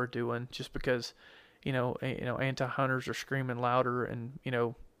to what we're doing, just because anti-hunters are screaming louder, and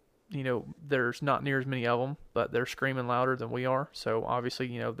there's not near as many of them, but they're screaming louder than we are. So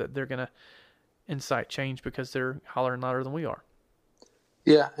obviously that they're going to incite change because they're hollering louder than we are.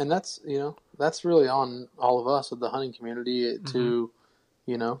 Yeah, and that's really on all of us of the hunting community to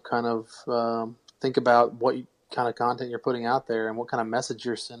kind of think about what kind of content you're putting out there and what kind of message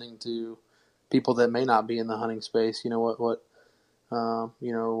you're sending to people that may not be in the hunting space. What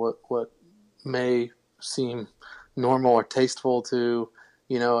may seem normal or tasteful to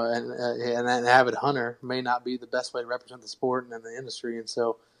an avid hunter may not be the best way to represent the sport and the industry. And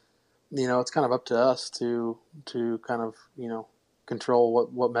so, it's kind of up to us to kind of, control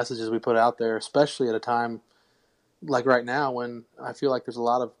what messages we put out there, especially at a time like right now when I feel like there's a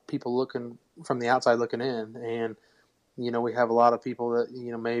lot of people looking from the outside looking in, and we have a lot of people that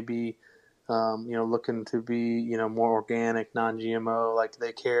may be looking to be more organic, non-GMO. Like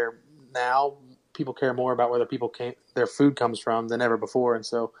they care now. People care more about where their food comes from than ever before, and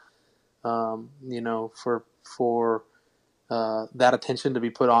so for that attention to be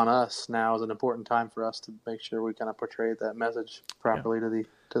put on us now is an important time for us to make sure we kind of portray that message properly to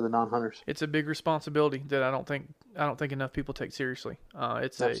the non-hunters. It's a big responsibility that I don't think enough people take seriously.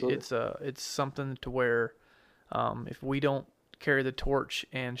 It's something to where if we don't carry the torch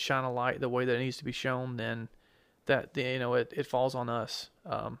and shine a light the way that it needs to be shown, then it falls on us.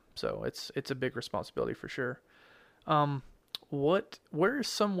 So it's a big responsibility for sure. Where is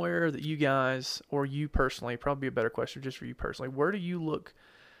somewhere that you guys, or you personally, probably a better question just for you personally, where do you look,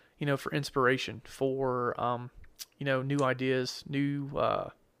 for inspiration, for, new ideas, new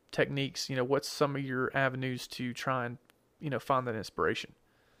techniques? What's some of your avenues to try and, find that inspiration?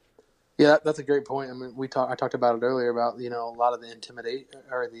 Yeah, that's a great point. I mean, I talked about it earlier about, a lot of the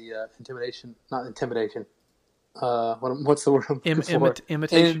intimidation, not intimidation. What's the word I'm looking for?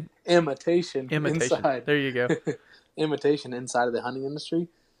 Imitation. Imitation. Inside. There you go. Imitation inside of the hunting industry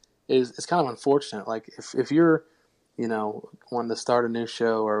is kind of unfortunate. Like if you're, wanting to start a new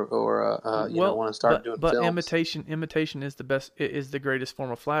show or want to start doing films. But imitation is the greatest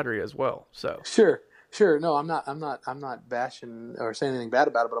form of flattery as well. So Sure. No, I'm not bashing or saying anything bad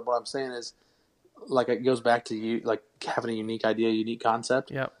about it. But what I'm saying is, like, it goes back to you, like having a unique idea, unique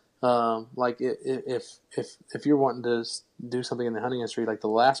concept. Yeah. Like if you're wanting to do something in the hunting industry, like the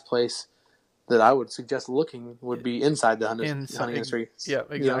last place that I would suggest looking would be inside the hunting industry. Yeah,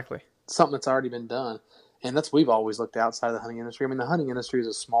 exactly. Something that's already been done, and we've always looked outside of the hunting industry. I mean, the hunting industry is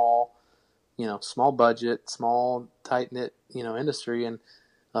a small budget, small tight knit industry, and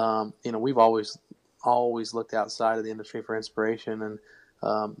we've always looked outside of the industry for inspiration,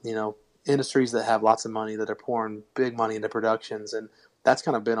 and industries that have lots of money that are pouring big money into productions, and that's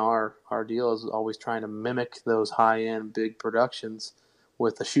kind of been our deal, is always trying to mimic those high end big productions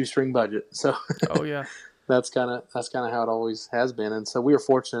with a shoestring budget. So oh yeah, that's kind of how it always has been. And so we were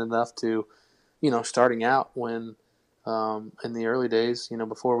fortunate enough to, starting out when in the early days,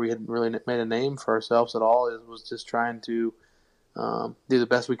 before we had really made a name for ourselves at all, it was just trying to do the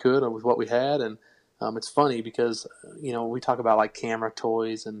best we could with what we had. And it's funny because we talk about like camera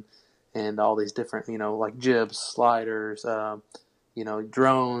toys and all these different like jibs, sliders,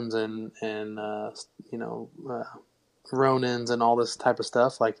 drones and Ronins and all this type of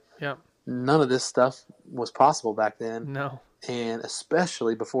stuff. Like, yeah, none of this stuff was possible back then, No. and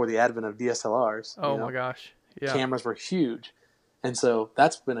especially before the advent of DSLRs. Oh my gosh. Yeah. Cameras were huge, and so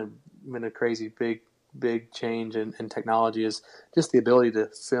that's been a crazy big change in technology, is just the ability to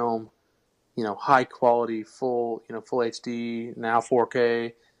film, high quality, full HD, now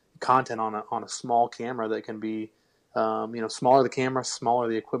 4K content on a small camera that can be, smaller the camera, smaller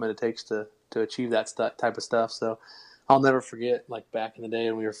the equipment it takes to achieve that type of stuff. So I'll never forget, like, back in the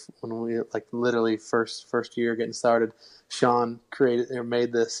day when we like literally first year getting started, Sean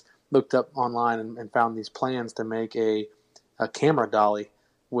looked up online and found these plans to make a camera dolly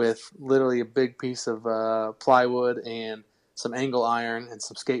with literally a big piece of plywood and some angle iron and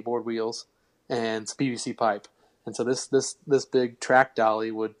some skateboard wheels and some PVC pipe. And so this big track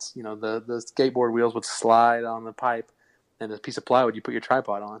dolly would, the skateboard wheels would slide on the pipe, and a piece of plywood you put your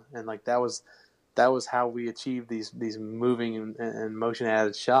tripod on, and like that was how we achieved these moving and motion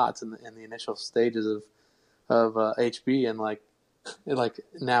added shots in the initial stages of HB. And like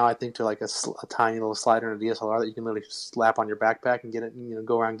now I think to like a tiny little slider in a DSLR that you can literally slap on your backpack and get it,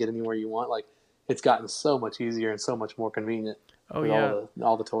 go around and get anywhere you want. Like, it's gotten so much easier and so much more convenient. Oh yeah,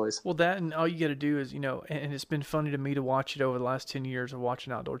 all the toys. Well, that, and all you got to do is, and it's been funny to me to watch it over the last 10 years of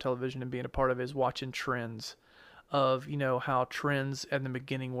watching outdoor television and being a part of it, is watching trends of, how trends at the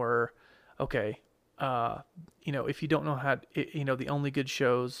beginning were, okay, if you don't know how, the only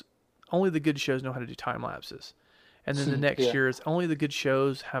the good shows know how to do time lapses. And then the next year it's only the good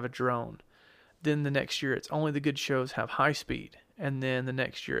shows have a drone. Then the next year it's only the good shows have high speed. And then the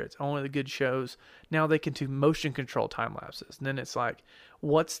next year it's only the good shows now they can do motion control time lapses. And then it's like,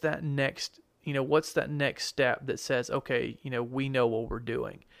 what's that next step that says, okay, we know what we're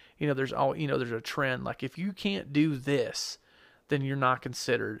doing. There's a trend, like, if you can't do this, then you're not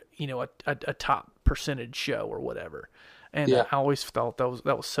considered, a top percentage show or whatever. And I always felt that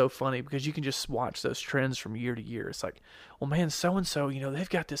was so funny, because you can just watch those trends from year to year. It's like, well, man, so-and-so, they've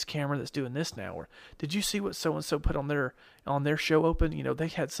got this camera that's doing this now. Or did you see what so-and-so put on their show open? They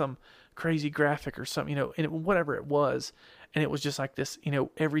had some crazy graphic or something, and whatever it was. And it was just like this,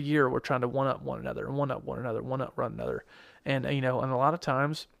 every year we're trying to one-up one another and one-up one another, one-up one another. And, and a lot of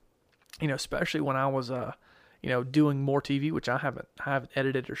times, especially when I was, doing more TV, which I haven't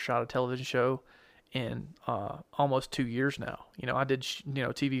edited or shot a television show in almost 2 years now. I did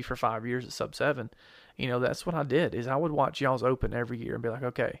TV for 5 years at Sub 7. That's what I did, is I would watch y'all's open every year and be like,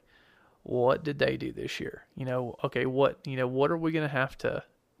 okay, what did they do this year? Okay, what are we gonna have to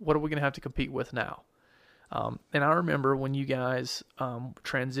compete with now? And I remember when you guys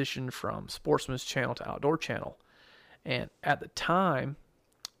transitioned from Sportsman's Channel to Outdoor Channel, and at the time,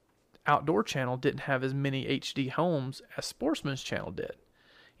 Outdoor Channel didn't have as many HD homes as Sportsman's Channel did.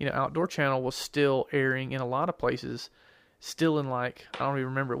 Outdoor Channel was still airing in a lot of places, still in, like, I don't even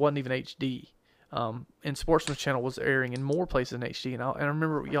remember, it wasn't even HD. And Sportsman's Channel was airing in more places than HD. And I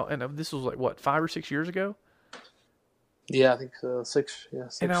remember y'all, and this was like, what, 5 or 6 years ago? Yeah, I think so.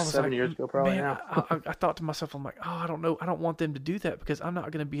 7 years ago, probably. Man, I thought to myself, I'm like, oh, I don't know. I don't want them to do that, because I'm not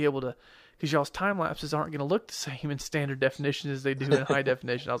going to be able to, because y'all's time lapses aren't going to look the same in standard definition as they do in high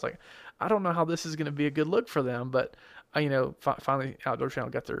definition. I was like, I don't know how this is going to be a good look for them. But, finally Outdoor Channel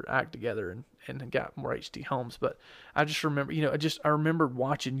got their act together and got more HD homes. But I just remember, I remember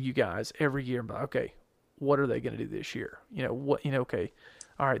watching you guys every year and be like, okay, what are they going to do this year? Okay.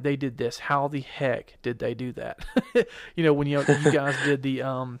 All right, they did this. How the heck did they do that? When you guys did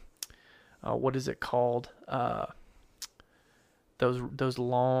the what is it called? Those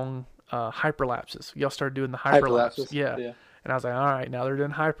long hyperlapses. Y'all started doing the hyperlapses. Yeah. And I was like, all right, now they're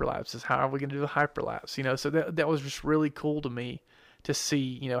doing hyperlapses. How are we going to do the hyperlapse? So that was just really cool to me to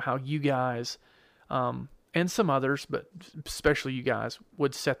see, how you guys and some others, but especially you guys,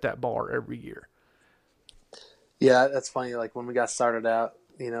 would set that bar every year. Yeah, that's funny. Like, when we got started out,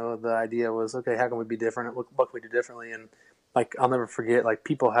 the idea was, okay, how can we be different? What can we do differently? And, like, I'll never forget, like,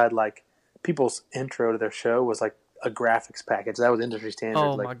 people's intro to their show was like a graphics package. That was industry standard.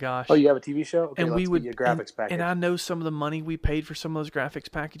 Oh, like, my gosh. Oh, you have a TV show? Okay, and let's give you a graphics package. And I know some of the money we paid for some of those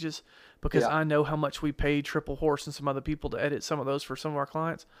graphics packages, because I know how much we paid Triple Horse and some other people to edit some of those for some of our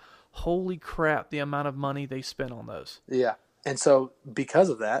clients. Holy crap, the amount of money they spent on those. Yeah. And so because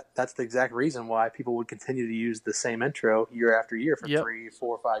of that, that's the exact reason why people would continue to use the same intro year after year for 3,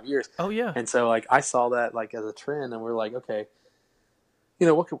 4, 5 years. Oh, yeah. And so, like, I saw that, like, as a trend, and we're like, okay,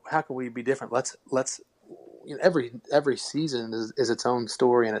 how can we be different? Let's every season is its own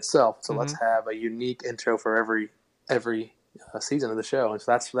story in itself. So let's have a unique intro for every season of the show. And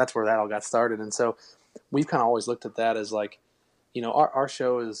so that's where that all got started. And so we've kind of always looked at that as, like, our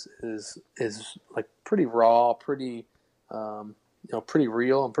show is like pretty raw, pretty pretty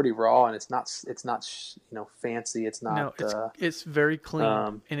real and pretty raw, and it's not fancy. It's No, not. it's very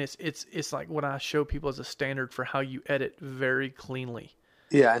clean, and it's like what I show people as a standard for how you edit very cleanly.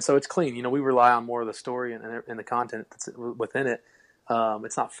 Yeah, and so it's clean. We rely on more of the story and the content that's within it.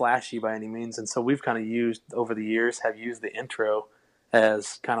 It's not flashy by any means, and so we've kind of used over the years have used the intro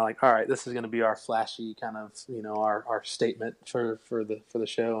as kind of like, all right, this is going to be our flashy kind of our statement for the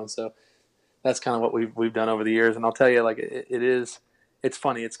show, and so that's kind of what we've done over the years. And I'll tell you, like it's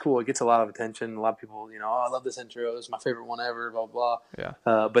funny, it's cool, it gets a lot of attention. A lot of people, oh, I love this intro, it's my favorite one ever, blah blah. Yeah.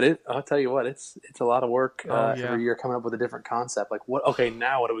 But I'll tell you what, it's a lot of work every Yeah. year coming up with a different concept. Like what? Okay,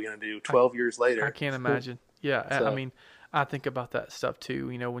 now what are we gonna do? 12 years later, I can't imagine. Yeah, So- I mean, I think about that stuff too.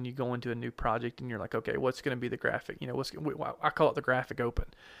 When you go into a new project and you're like, okay, what's going to be the graphic? I call it the graphic open.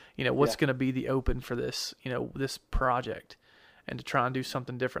 What's Yeah. going to be the open for this? This project, and to try and do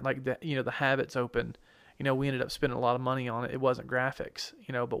something different, like that. The habits open. We ended up spending a lot of money on it. It wasn't graphics,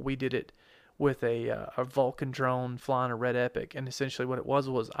 but we did it with a Vulcan drone flying a Red Epic, and essentially what it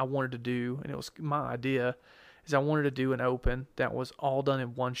was I wanted to do, and it was my idea, is I wanted to do an open that was all done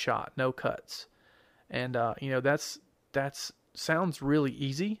in one shot, no cuts. And that's sounds really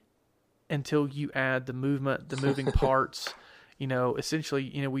easy until you add the movement, the moving parts.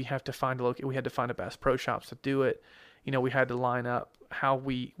 Essentially, we have to find we had to find a Bass Pro Shops to do it. We had to line up how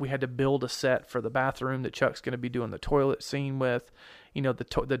we had to build a set for the bathroom that Chuck's going to be doing the toilet scene with.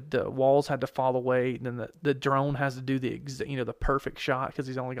 The walls had to fall away. And then the drone has to do the perfect shot because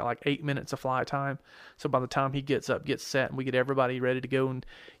he's only got like 8 minutes of fly time. So by the time he gets up, gets set, and we get everybody ready to go, and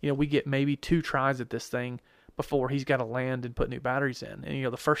we get maybe 2 tries at this thing before he's got to land and put new batteries in.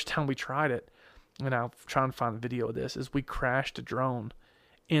 And the first time we tried it, and I'm trying to find a video of this, is we crashed a drone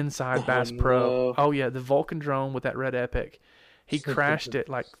inside Bass Pro. No. Oh yeah, the Vulcan drone with that Red Epic. He crashed it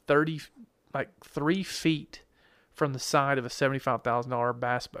like 3 feet from the side of a $75,000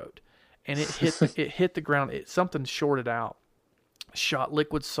 bass boat, and it hit the ground. Something shorted out, shot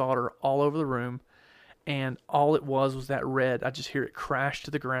liquid solder all over the room, and all it was that red. I just hear it crash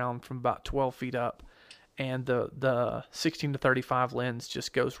to the ground from about 12 feet up, and the 16 to 35 lens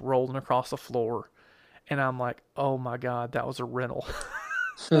just goes rolling across the floor, and I'm like, oh my god, that was a rental.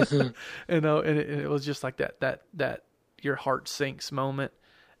 And it was just like that your heart sinks moment,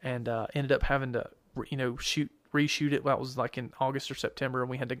 and ended up having to reshoot it. That was like in August or September, and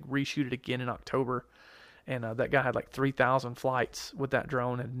we had to reshoot it again in October. And that guy had like 3,000 flights with that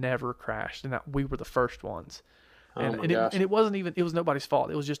drone and never crashed, and that we were the first ones. It wasn't even, it was nobody's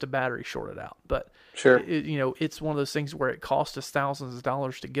fault. It was just a battery shorted out. But Sure. It's one of those things where it cost us thousands of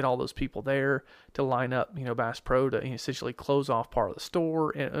dollars to get all those people there to line up, Bass Pro to essentially close off part of the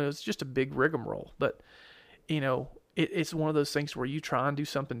store. And it was just a big rigmarole. But, it's one of those things where you try and do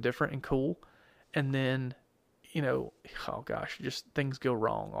something different and cool, and then, oh gosh, just things go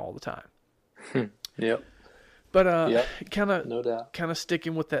wrong all the time. Yep. But Yep. no doubt, kind of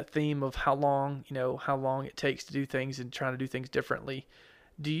sticking with that theme of how long it takes to do things and trying to do things differently.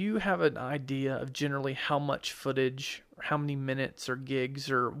 Do you have an idea of generally how much footage, or how many minutes or gigs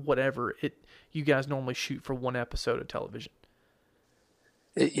or whatever you guys normally shoot for one episode of television?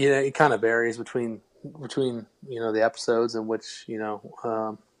 It kind of varies between the episodes and which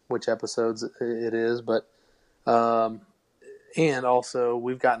episodes it is, but and also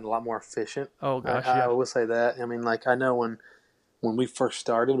we've gotten a lot more efficient. Oh gosh, I yeah. will say that. I mean, like I know when we first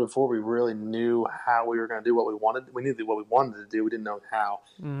started, before we really knew how we were going to do what we wanted, we knew what we wanted to do. We didn't know how,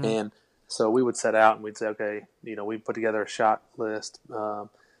 and so we would set out and we'd say, okay, we put together a shot list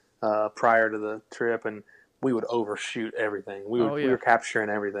prior to the trip, and we would overshoot everything. We were capturing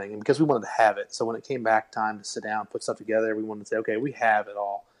everything, and because we wanted to have it. So when it came back time to sit down, put stuff together, we wanted to say, okay, we have it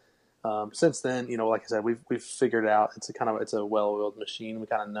all. Since then, like I said, we've figured out it's a well-oiled machine. We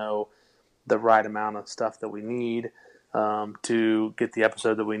kind of know the right amount of stuff that we need to get the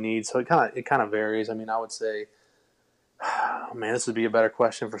episode that we need. So it kind of varies. I mean, I would say, oh man, this would be a better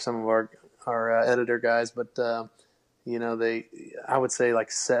question for some of our editor guys, but I would say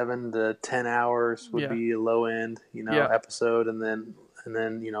like 7 to 10 hours would be a low end, episode, and then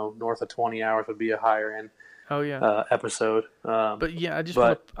north of 20 hours would be a higher end. Oh yeah, episode. But yeah,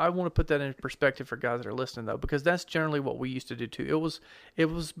 I want to put that in perspective for guys that are listening though, because that's generally what we used to do too. It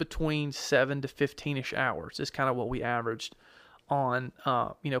was between 7 to 15ish hours. Is kind of what we averaged on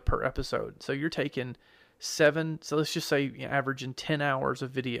per episode. So you're taking 7. So let's just say averaging 10 hours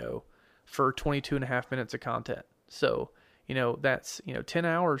of video for 22 and a half minutes of content. So that's 10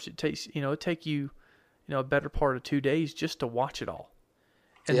 hours. It takes it take you a better part of 2 days just to watch it all,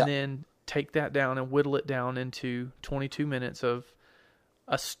 and then take that down and whittle it down into 22 minutes of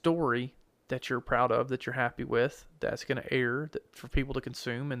a story that you're proud of, that you're happy with, that's going to air for people to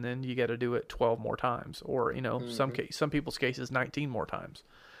consume, and then you got to do it 12 more times, or some people's cases 19 more times.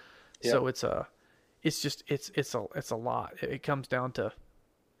 Yep. So it's a lot. It comes down to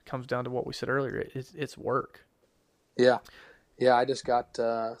what we said earlier. It's work. Yeah. I just got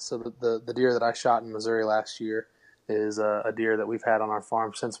so the deer that I shot in Missouri last year is a deer that we've had on our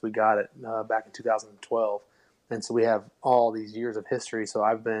farm since we got it back in 2012, and so we have all these years of history. So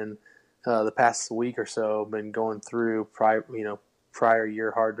I've been the past week or so been going through prior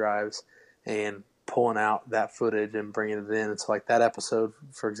year hard drives and pulling out that footage and bringing it in. It's like that episode,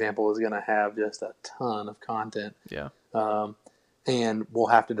 for example, is going to have just a ton of content. Yeah. And we'll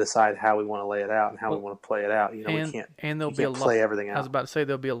have to decide how we want to lay it out and how we want to play it out. We can't play everything out. I was about to say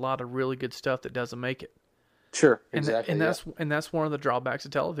there'll be a lot of really good stuff that doesn't make it. Sure, exactly. And that's one of the drawbacks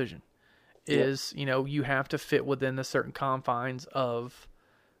of television is, you have to fit within the certain confines of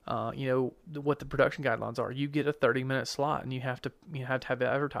what the production guidelines are. You get a 30-minute slot, and you have to have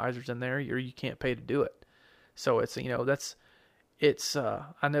advertisers in there, or you can't pay to do it. So it's I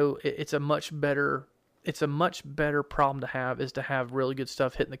know it's a much better problem to have, is to have really good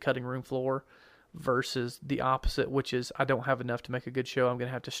stuff hitting the cutting room floor versus the opposite, which is I don't have enough to make a good show. I'm going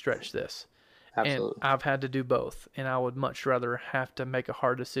to have to stretch this. Absolutely. And I've had to do both, and I would much rather have to make a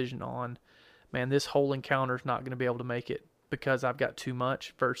hard decision on, man, this whole encounter is not going to be able to make it because I've got too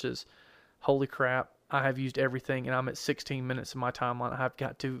much, versus, holy crap, I have used everything and I'm at 16 minutes of my timeline. I've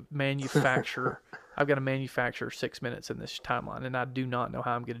got to manufacture 6 minutes in this timeline, and I do not know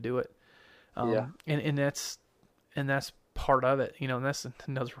how I'm going to do it. And that's part of it, and that's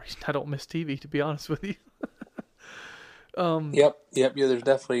another reason I don't miss TV, to be honest with you. Yep. Yeah, there's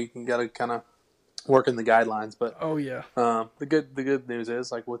definitely, you got to kind of work in the guidelines, but the good news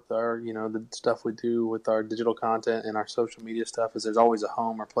is, like with our the stuff we do with our digital content and our social media stuff, is there's always a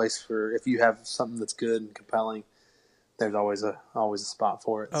home or place for, if you have something that's good and compelling, there's always a spot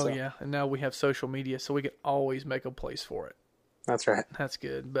for it. And now we have social media, so we can always make a place for it. That's right. That's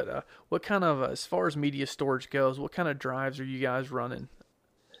good. But what kind of, as far as media storage goes, what kind of drives are you guys running?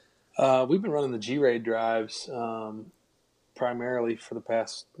 We've been running the G-Raid drives primarily for the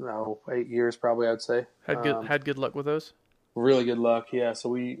past 8 years, probably, I'd say. Had good luck with those? Really good luck, yeah. So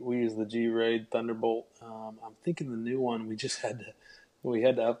we use the G-Raid Thunderbolt. I'm thinking the new one we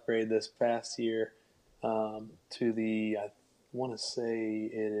had to upgrade this past year to the, I want to say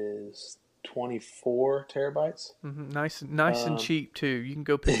it is 24 terabytes. Mm-hmm. Nice and cheap too. You can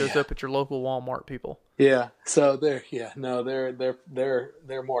go pick those up at your local Walmart, people. Yeah. So they're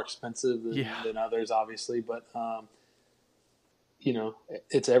more expensive than others, obviously, but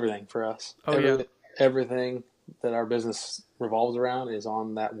it's everything for us. Everything that our business revolves around is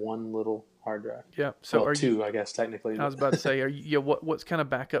on that one little hard drive. Yeah. So two, I guess, technically. I was about to say, what's kind of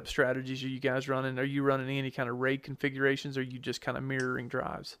backup strategies are you guys running? Are you running any kind of RAID configurations, or are you just kind of mirroring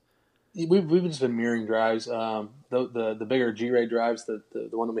drives? We've just been mirroring drives. The bigger G-Raid drives, the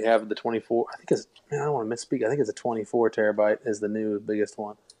one that we have, the 24. I think I don't want to misspeak. I think it's a 24 terabyte is the new biggest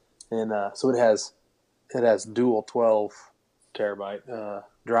one, and so it has dual 12 terabyte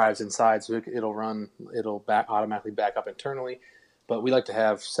drives inside, so it'll automatically back up internally. But we like to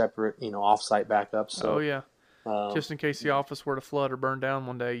have separate, off-site backups. So, just in case the office were to flood or burn down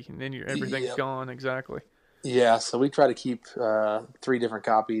one day, and then everything's gone. Exactly. Yeah, so we try to keep 3 different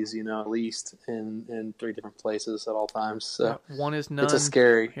copies, at least in 3 different places at all times. So one is none. It's a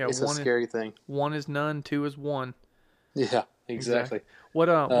scary thing. 1 is none. 2 is 1. Yeah, exactly. What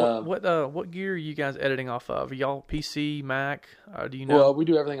gear are you guys editing off of? Are y'all PC, Mac? Do you know? Well, we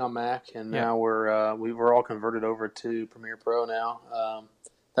do everything on Mac, and now we're all converted over to Premiere Pro now.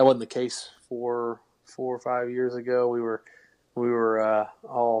 That wasn't the case 4 or 5 years ago. We were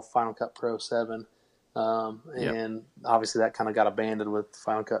all Final Cut Pro 7. And obviously that kind of got abandoned with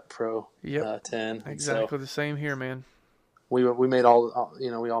Final Cut Pro 10. Exactly the same here, man. We made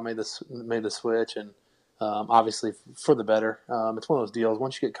we all made the switch, and obviously for the better. It's one of those deals.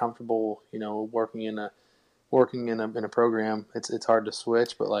 Once you get comfortable, working in a program, it's hard to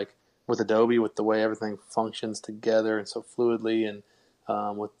switch. But like with Adobe, with the way everything functions together and so fluidly, and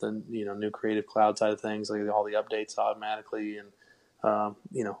with the new Creative Cloud side of things, like all the updates automatically, and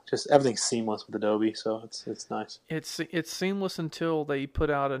just everything's seamless with Adobe, so it's nice. It's seamless until they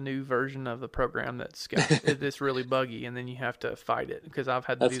put out a new version of the program that's really buggy, and then you have to fight it, because I've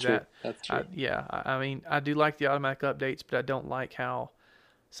had to do that. That's true. I mean, I do like the automatic updates, but I don't like how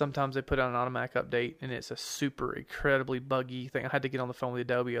Sometimes they put out an automatic update, and it's a super incredibly buggy thing. I had to get on the phone with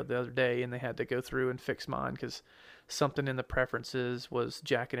Adobe the other day, and they had to go through and fix mine because something in the preferences was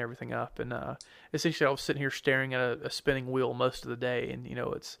jacking everything up. And essentially, I was sitting here staring at a spinning wheel most of the day, and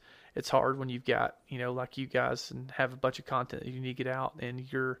it's hard when you've got like you guys and have a bunch of content that you need to get out,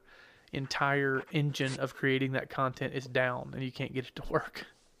 and your entire engine of creating that content is down, and you can't get it to work.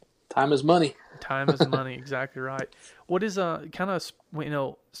 Time is money. Time is money. Exactly right. What is kind of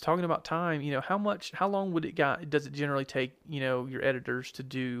talking about time? How long does it generally take your editors to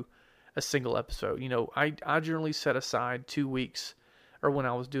do a single episode? I generally set aside 2 weeks, or when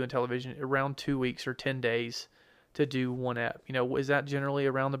I was doing television, around 2 weeks or 10 days to do one ep. Is that generally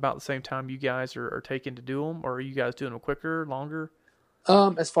around about the same time you guys are taking to do them, or are you guys doing them quicker, longer?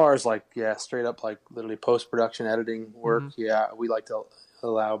 As far as straight up literally post production editing work, we like to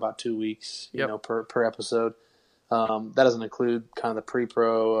allow about 2 weeks, per episode. That doesn't include kind of the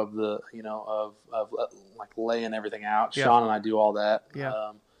pre-pro of the, of laying everything out. Yep. Sean and I do all that.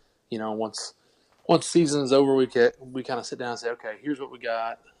 Yeah. Once season is over, we kind of sit down and say, okay, here's what we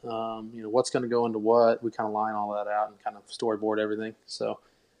got. What's going to go into what. We kind of line all that out and kind of storyboard everything. So,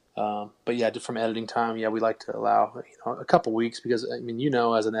 but yeah, just from editing time, we like to allow a couple weeks because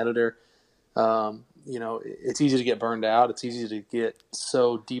as an editor, it's easy to get burned out. It's easy to get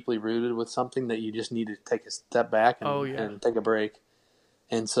so deeply rooted with something that you just need to take a step back and take a break.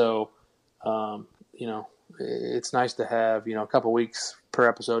 And so, it's nice to have, a couple weeks per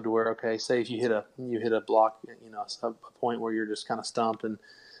episode to where, okay, say if you hit a block, a point where you're just kind of stumped and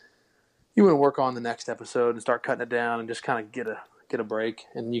you want to work on the next episode and start cutting it down and just kind of get a break,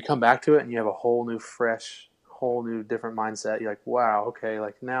 and you come back to it and you have a whole new different mindset. You're like, wow, okay,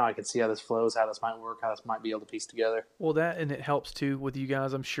 now I can see how this flows, how this might work, how this might be able to piece together. Well, and it helps too with you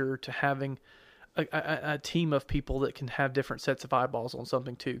guys, I'm sure, to having a team of people that can have different sets of eyeballs on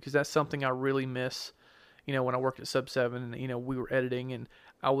something too, because that's something I really miss. When I worked at Sub 7 and, we were editing, and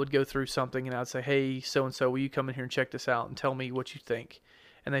I would go through something and I'd say, hey, so-and-so, will you come in here and check this out and tell me what you think?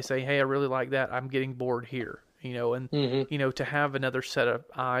 And they say, hey, I really like that. I'm getting bored here. To have another set of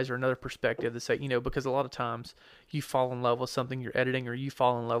eyes or another perspective to say, because a lot of times you fall in love with something you're editing, or you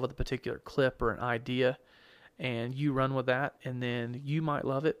fall in love with a particular clip or an idea, and you run with that, and then you might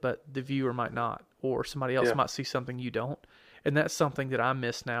love it, but the viewer might not, or somebody else might see something you don't. And that's something that I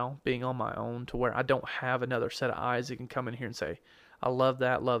miss now, being on my own, to where I don't have another set of eyes that can come in here and say, I love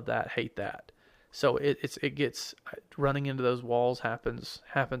that, hate that. So it gets running into those walls happens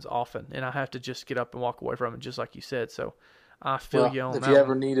often, and I have to just get up and walk away from it, just like you said. So I feel you on that. If you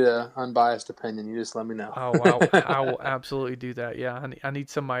ever need an unbiased opinion, you just let me know. Oh, I will absolutely do that. Yeah, I need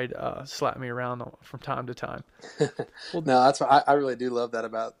somebody to slap me around from time to time. Well, no, that's what I really do love that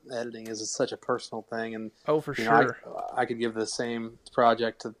about editing, is it's such a personal thing. And for sure, I could give the same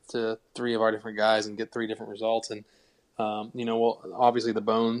project to 3 of our different guys and get 3 different results. And obviously the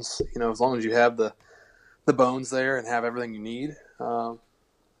bones, as long as you have the bones there and have everything you need,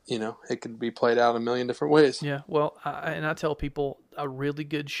 it could be played out a million different ways. Yeah. Well, I tell people, a really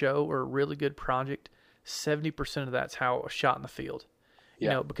good show or a really good project, 70% of that's how it was shot in the field.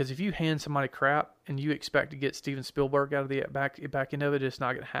 Because if you hand somebody crap and you expect to get Steven Spielberg out of the back end of it, it's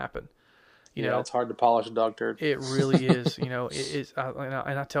not going to happen. It's hard to polish a dog turd. It really is. It is. And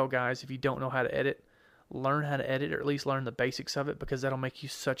I tell guys, if you don't know how to edit, learn how to edit, or at least learn the basics of it, because that'll make you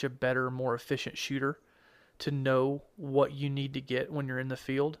such a better, more efficient shooter to know what you need to get when you're in the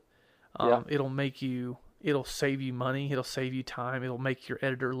field. It'll save you money. It'll save you time. It'll make your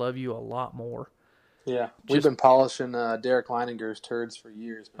editor love you a lot more. Yeah. We've been polishing Derek Leininger's turds for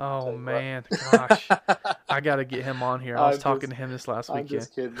years. Oh, man. Gosh. I got to get him on here. I was talking to him this last weekend. I'm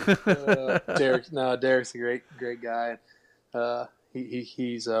just kidding. Derek's a great guy.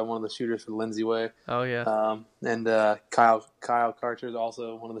 He's one of the shooters for Lindsay Way. Oh, yeah. And Kyle Karcher is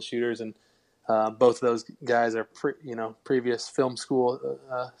also one of the shooters, and both of those guys are previous film school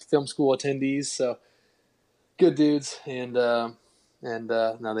attendees. So good dudes, and no,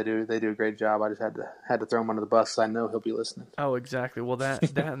 they do a great job. I just had to throw him under the bus because I know he'll be listening. Oh, exactly. Well,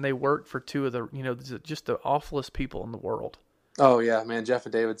 that and they work for 2 of the just the awfulest people in the world. Oh yeah, man. Jeff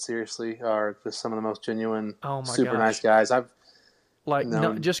and David seriously are just some of the most genuine, super nice guys. I've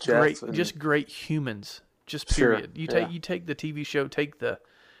just great humans. Just period. Sure, you take the TV show, take the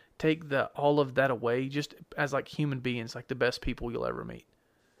all of that away, just as human beings, the best people you'll ever meet.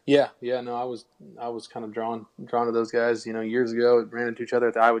 Yeah. No, I was kind of drawn to those guys. Years ago, we ran into each other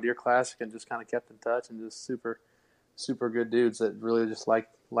at the Iowa Deer Classic and just kind of kept in touch, and just super, super good dudes that really just like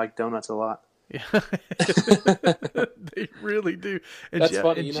donuts a lot. Yeah. They really do. And That's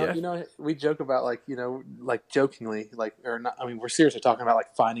funny. Jeff, We joke about like jokingly, like, or not. I mean, we're seriously talking about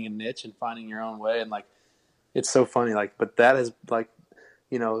like finding a niche and finding your own way, and like it's so funny. Like, but that is like,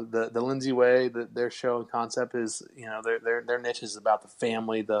 the Lindsay way, that their show and concept is, their niche is about the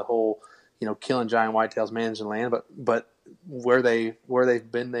family, the whole, killing giant whitetails, managing land, but where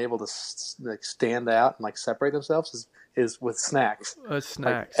they've been able to like stand out and like separate themselves is with snacks. Like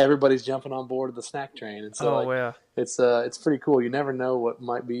snacks. everybody's jumping on board of the snack train, and so Oh like yeah. it's pretty cool. You never know what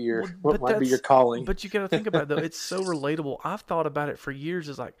might be your Well, what but might be your that's calling. but you got to think about it though. It's so relatable. I've thought about it for years.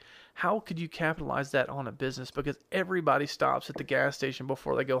 Is like, how could you capitalize that on a business? Because everybody stops at the gas station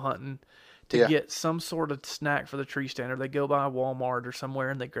before they go hunting to Yeah, get some sort of snack for the tree stand, or they go by Walmart or somewhere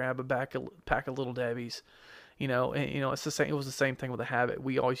and they grab pack of Little Debbie's. And it's the same. It was the same thing with the Habit.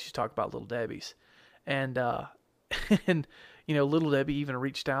 We always used to talk about Little Debbie's, and and Little Debbie even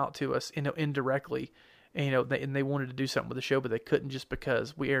reached out to us, indirectly. And, they wanted to do something with the show, but they couldn't just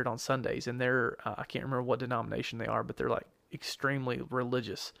because we aired on Sundays, and they're I can't remember what denomination they are, but they're like extremely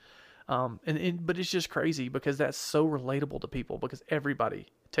religious. But it's just crazy because that's so relatable to people because everybody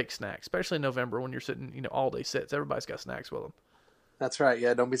takes snacks, especially in November when you're sitting, all day sits. Everybody's got snacks with them. that's right.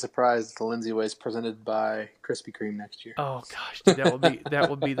 Yeah, don't be surprised if the Lindsay way is presented by Krispy Kreme next year. Oh gosh, dude, that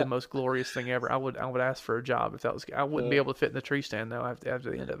would be the most glorious thing ever. I would ask for a job if that was. I wouldn't be able to fit in the tree stand though after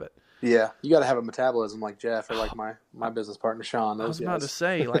the end of it. Yeah, you got to have a metabolism like Jeff or like my business partner Sean. I Those was about to guys.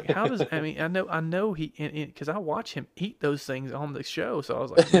 say, like, how does I mean, I know he because I watch him eat those things on the show, so I was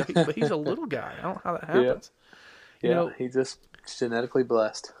like, but he's a little guy. I don't know how that Yeah, happens. You yeah, know, he just genetically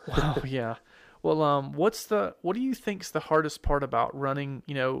blessed. oh yeah. Well, what do you think's the hardest part about running,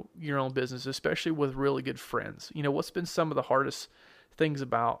 your own business, especially with really good friends? What's been some of the hardest things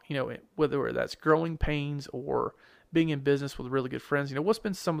about, whether that's growing pains or being in business with really good friends? What's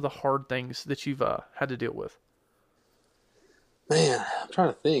been some of the hard things that you've had to deal with? Man, I'm trying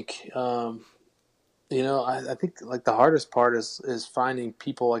to think. I think like the hardest part is finding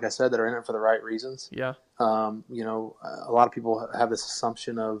people, like I said, that are in it for the right reasons. Yeah. A lot of people have this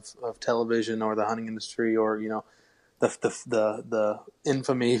assumption of television or the hunting industry or the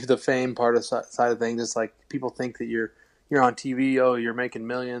infamy, the fame part of side of things. It's like people think that you're on TV, oh, you're making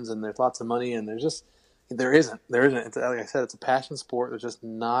millions, and there's lots of money, and there isn't. It's, like I said, it's a passion sport. There's just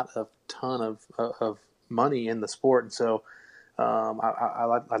not a ton of money in the sport, and so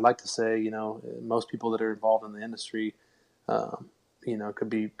I'd like to say, most people that are involved in the industry, could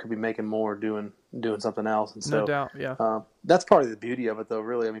be making more doing something else, and No so doubt. Yeah. that's part of the beauty of it, though.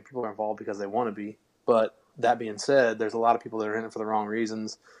 Really, I mean, people are involved because they want to be. But that being said, there's a lot of people that are in it for the wrong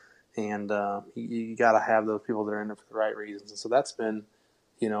reasons, and you got to have those people that are in it for the right reasons. And so that's been,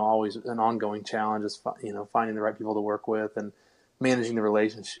 always an ongoing challenge is finding the right people to work with and managing the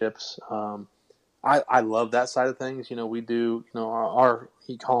relationships. I love that side of things. We do, our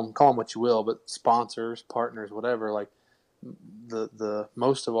you call them what you will, but sponsors, partners, whatever. Like the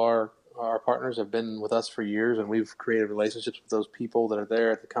most of our partners have been with us for years, and we've created relationships with those people that are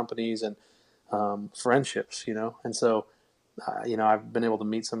there at the companies and friendships. And so I've been able to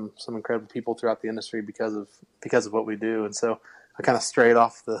meet some incredible people throughout the industry because of what we do. And so I kind of strayed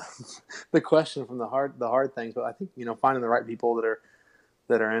off the the question from the hard things, but I think finding the right people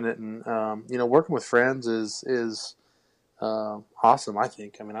that are in it, and working with friends is awesome. I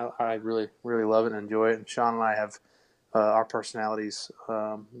think. I mean, I really really love it and enjoy it. And Sean and I have our personalities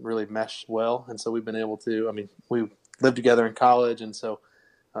really mesh well, and so we've been able to. I mean, we lived together in college, and so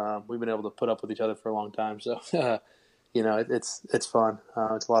we've been able to put up with each other for a long time. So it's fun.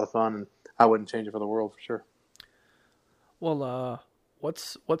 It's a lot of fun, and I wouldn't change it for the world for sure. Well,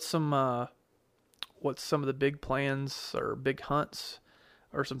 what's some of the big plans or big hunts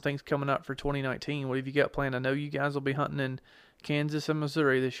or some things coming up for 2019? What have you got planned? I know you guys will be hunting in Kansas and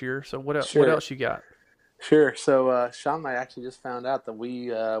Missouri this year. So what else? Sure. What else you got? Sure. So Sean and I actually just found out that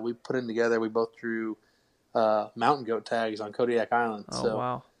we put in together. We both drew mountain goat tags on Kodiak Island. Oh So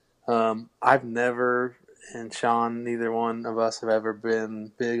wow. I've never, and Sean, neither one of us have ever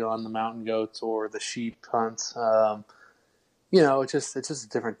been big on the mountain goats or the sheep hunts. It's just a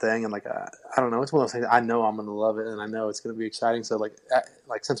different thing, and like I don't know, it's one of those things. I know I'm gonna love it, and I know it's gonna be exciting. So like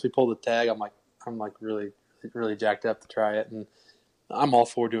since we pulled the tag, I'm like really really jacked up to try it, and I'm all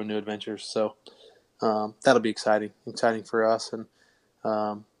for doing new adventures. So that'll be exciting for us, and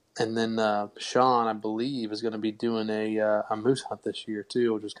then Sean, I believe, is going to be doing a moose hunt this year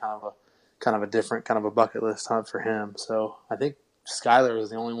too, which is kind of a different kind of a bucket list hunt for him. So I think Skylar is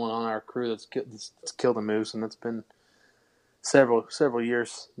the only one on our crew that's killed a moose, and it's been several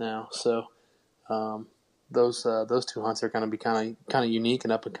years now. So those two hunts are going to be kind of unique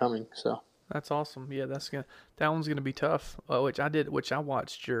and up and coming. So That's awesome. Yeah, that one's gonna be tough. Which I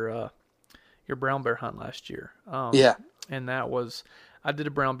watched your brown bear hunt last year. Yeah. And I did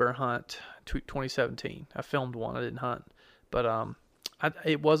a brown bear hunt 2017. I filmed one. I didn't hunt, but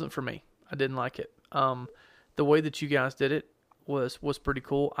it wasn't for me. I didn't like it. The way that you guys did it was pretty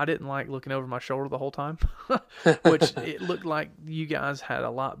cool. I didn't like looking over my shoulder the whole time, which it looked like you guys had a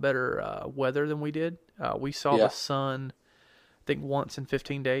lot better weather than we did. We saw the sun, I think, once in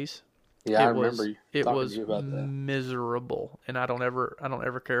 15 days. Yeah, I remember you talking to you about that. Miserable, and I don't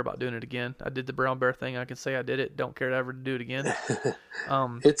ever care about doing it again. I did the brown bear thing. I can say I did it. Don't care to ever do it again.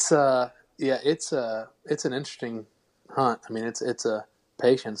 It's an interesting hunt. I mean, it's a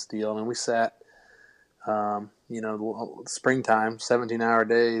patience deal. I mean, we sat, springtime, 17-hour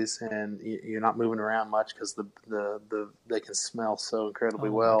days, and you're not moving around much because they can smell so incredibly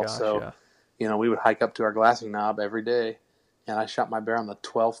well. Gosh, so, we would hike up to our glassing knob every day. And I shot my bear on the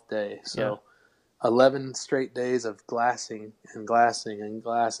 12th day. So 11 straight days of glassing and glassing and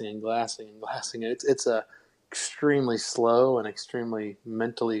glassing and glassing and glassing. It's a extremely slow and extremely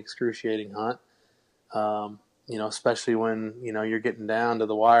mentally excruciating hunt. Especially when, you're getting down to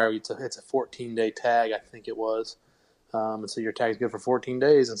the wire. It's a 14-day tag, I think it was. And so your tag's good for 14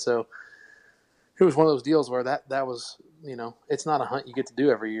 days. And so it was one of those deals where that was, it's not a hunt you get to do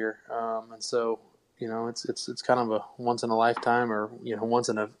every year. And so, it's kind of a once in a lifetime, or once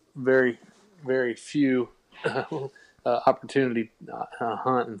in a very, very few opportunity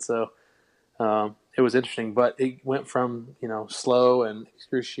hunt, and so it was interesting. But it went from slow and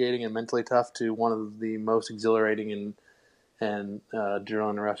excruciating and mentally tough to one of the most exhilarating and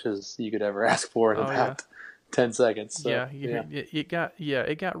adrenaline rushes you could ever ask for in about 10 seconds. So, it got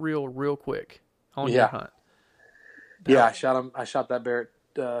real quick on your hunt. I shot that bear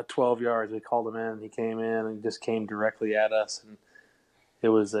at 12 yards. We called him in, and he came in and just came directly at us, and it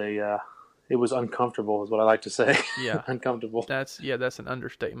was uncomfortable, is what I like to say. Yeah, uncomfortable. That's an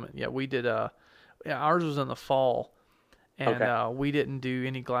understatement. Yeah, we did. Ours was in the fall, and we didn't do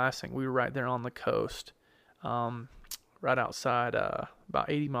any glassing. We were right there on the coast, right outside, about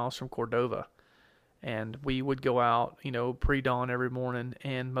 80 miles from Cordova, and we would go out, pre-dawn every morning,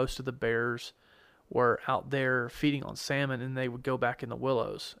 and most of the bears were out there feeding on salmon, and they would go back in the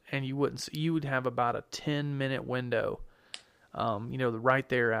willows, and you would have about a 10-minute window, right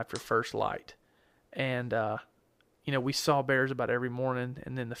there after first light. And, we saw bears about every morning,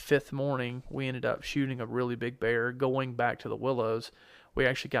 and then the fifth morning, we ended up shooting a really big bear going back to the willows. We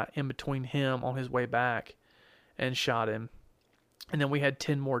actually got in between him on his way back and shot him. And then we had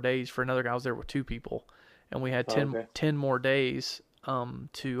 10 more days for another guy. I was there with two people, and we had 10 more days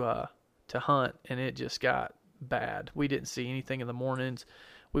to hunt, and it just got bad. We didn't see anything in the mornings.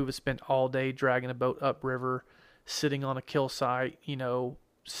 We would spend all day dragging a boat upriver, sitting on a kill site,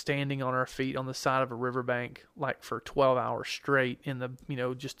 standing on our feet on the side of a riverbank like for 12 hours straight in the,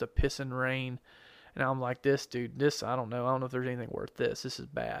 just the pissing rain. And I'm like, this I don't know if there's anything worth this. This is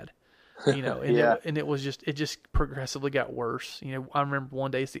bad. And it just progressively got worse. I remember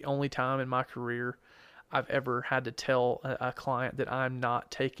one day, it's the only time in my career I've ever had to tell a client that I'm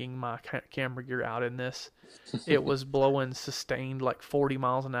not taking my camera gear out in this. It was blowing sustained like 40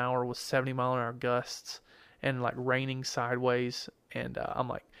 miles an hour with 70-mile-an-hour gusts, and like raining sideways. And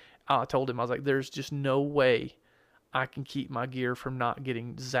I told him, I was like, there's just no way I can keep my gear from not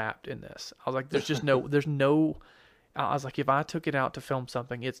getting zapped in this. I was like, I was like, if I took it out to film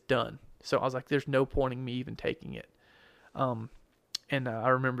something, it's done. So I was like, there's no point in me even taking it. And I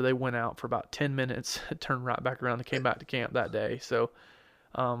remember they went out for about 10 minutes, turned right back around, and came back to camp that day. So,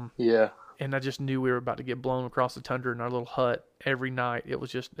 and I just knew we were about to get blown across the tundra in our little hut every night. It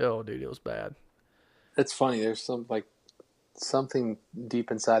was just, it was bad. It's funny. There's something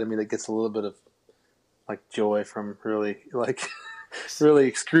deep inside of me that gets a little bit of like joy from really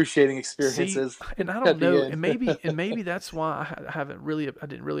excruciating experiences. See, and I don't know, and maybe that's why I didn't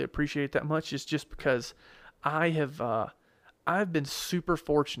really appreciate it that much. Is just because I've been super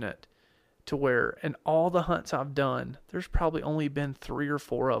fortunate to where, in all the hunts I've done, there's probably only been 3 or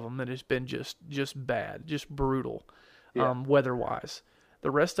 4 of them that has been just bad, just brutal, weather-wise. The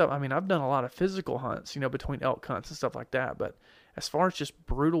rest of, I've done a lot of physical hunts, between elk hunts and stuff like that. But as far as just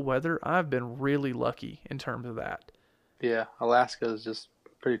brutal weather, I've been really lucky in terms of that. Yeah, Alaska is just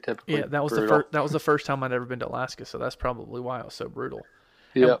pretty typical. Yeah, that was the first time I'd ever been to Alaska, so that's probably why it was so brutal.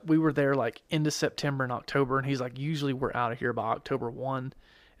 Yeah, we were there like into September and October, and he's like, usually we're out of here by October 1,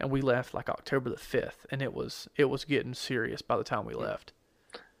 and we left like October the 5th, and it was getting serious by the time we left.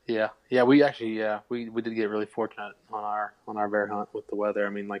 Yeah, we actually we did get really fortunate on our bear hunt with the weather.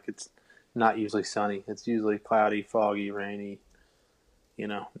 It's not usually sunny; it's usually cloudy, foggy, rainy.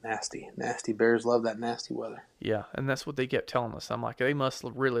 nasty bears love that nasty weather. Yeah, and that's what they kept telling us. I'm like, they must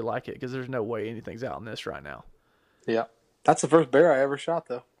really like it because there's no way anything's out in this right now. Yeah. That's the first bear I ever shot,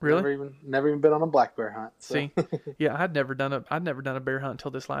 though. Really? Never even been on a black bear hunt. So. See, yeah, I'd never done a bear hunt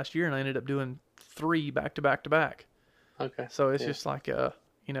until this last year, and I ended up doing 3 back to back to back. Okay. So it's just like that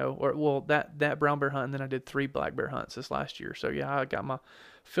brown bear hunt, and then I did 3 black bear hunts this last year. So yeah, I got my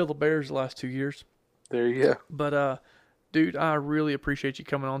fill of bears the last 2 years. There you go. But dude, I really appreciate you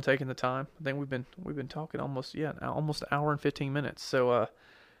coming on, taking the time. I think we've been talking almost an hour and 15 minutes. So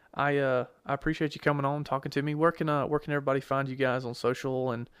I appreciate you coming on, talking to me. Where can everybody find you guys on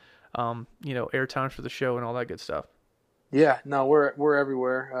social and air times for the show and all that good stuff? Yeah, no, we're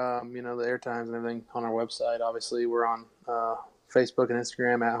everywhere. The air times and everything on our website. Obviously, we're on Facebook and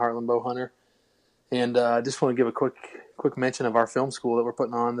Instagram at Heartland Bowhunter. And I just want to give a quick mention of our film school that we're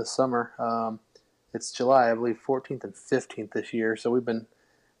putting on this summer. It's July, I believe, 14th and 15th this year. So we've been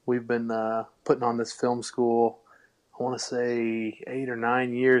putting on this film school, I want to say 8 or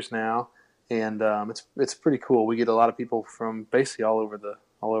 9 years now, and it's pretty cool. We get a lot of people from basically all over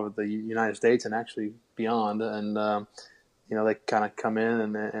the United States and actually beyond, and they kind of come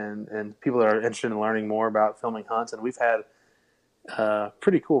in and people that are interested in learning more about filming hunts, and we've had a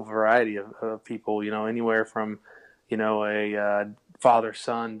pretty cool variety of people. Anywhere from a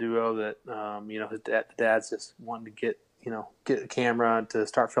father-son duo that his dad's just wanting to get a camera to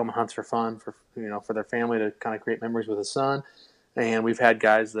start filming hunts for fun for their family to kind of create memories with his son. And we've had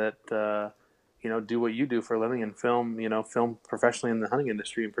guys that do what you do for a living and film professionally in the hunting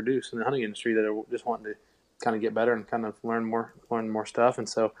industry and produce in the hunting industry that are just wanting to kind of get better and kind of learn more stuff. And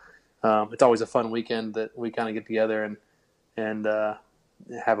so it's always a fun weekend that we kind of get together and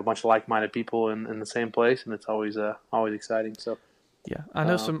have a bunch of like-minded people in the same place, and it's always exciting. So. Yeah, I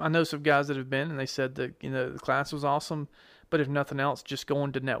know some guys that have been, and they said that the class was awesome, but if nothing else, just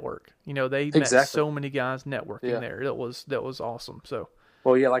going to network. They met so many guys networking there. That was awesome. So.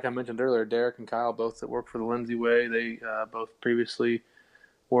 Well, yeah, like I mentioned earlier, Derek and Kyle, both that work for the Lindsay Way, they both previously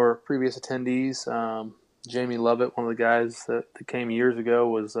were previous attendees. Jamie Lovett, one of the guys that came years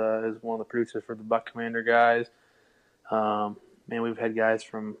ago, is one of the producers for the Buck Commander guys. We've had guys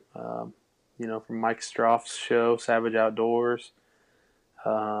from Mike Stroff's show, Savage Outdoors.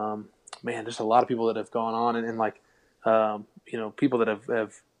 Just a lot of people that have gone on and people that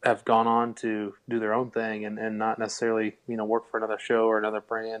have gone on to do their own thing and not necessarily, work for another show or another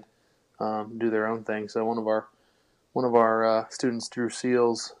brand, do their own thing. So one of our students, Drew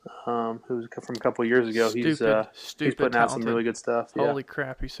Seals, who's from a couple of years ago, he's putting talented. out some really good stuff. Yeah. Holy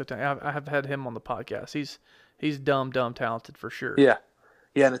crap, he's so talented. I have had him on the podcast. He's dumb talented for sure. Yeah.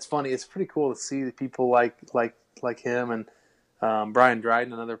 Yeah. And it's funny. It's pretty cool to see the people like him and, Brian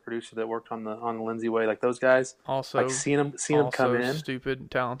Dryden, another producer that worked on the Lindsay Way, like those guys. Also, seeing them come in, stupid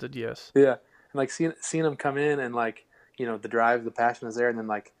and talented, yes. Yeah, and seeing them come in, and the drive, the passion is there, and then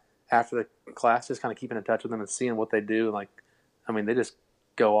after the class, just kind of keeping in touch with them and seeing what they do, they just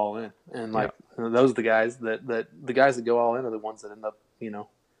go all in, and those are the guys that go all in are the ones that end up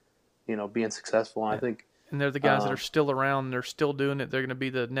being successful, and I think. And they're the guys that are still around, and they're still doing it. They're going to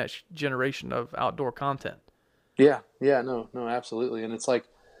be the next generation of outdoor content. Yeah, no, absolutely. And it's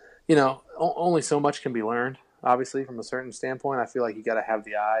only so much can be learned, obviously, from a certain standpoint. I feel like you got to have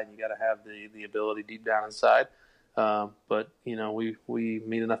the eye and you got to have the ability deep down inside. But we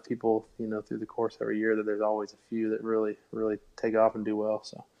meet enough people, through the course every year that there's always a few that really, really take off and do well.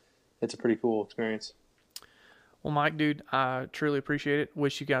 So it's a pretty cool experience. Well, Mike, dude, I truly appreciate it.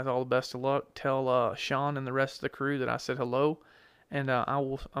 Wish you guys all the best of luck. Tell Sean and the rest of the crew that I said hello. And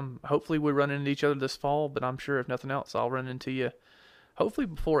hopefully we run into each other this fall, but I'm sure if nothing else, I'll run into you hopefully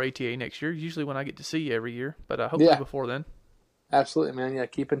before ATA next year. Usually when I get to see you every year, but hopefully before then. Absolutely, man. Yeah,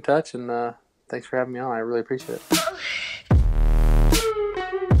 keep in touch, and thanks for having me on. I really appreciate it.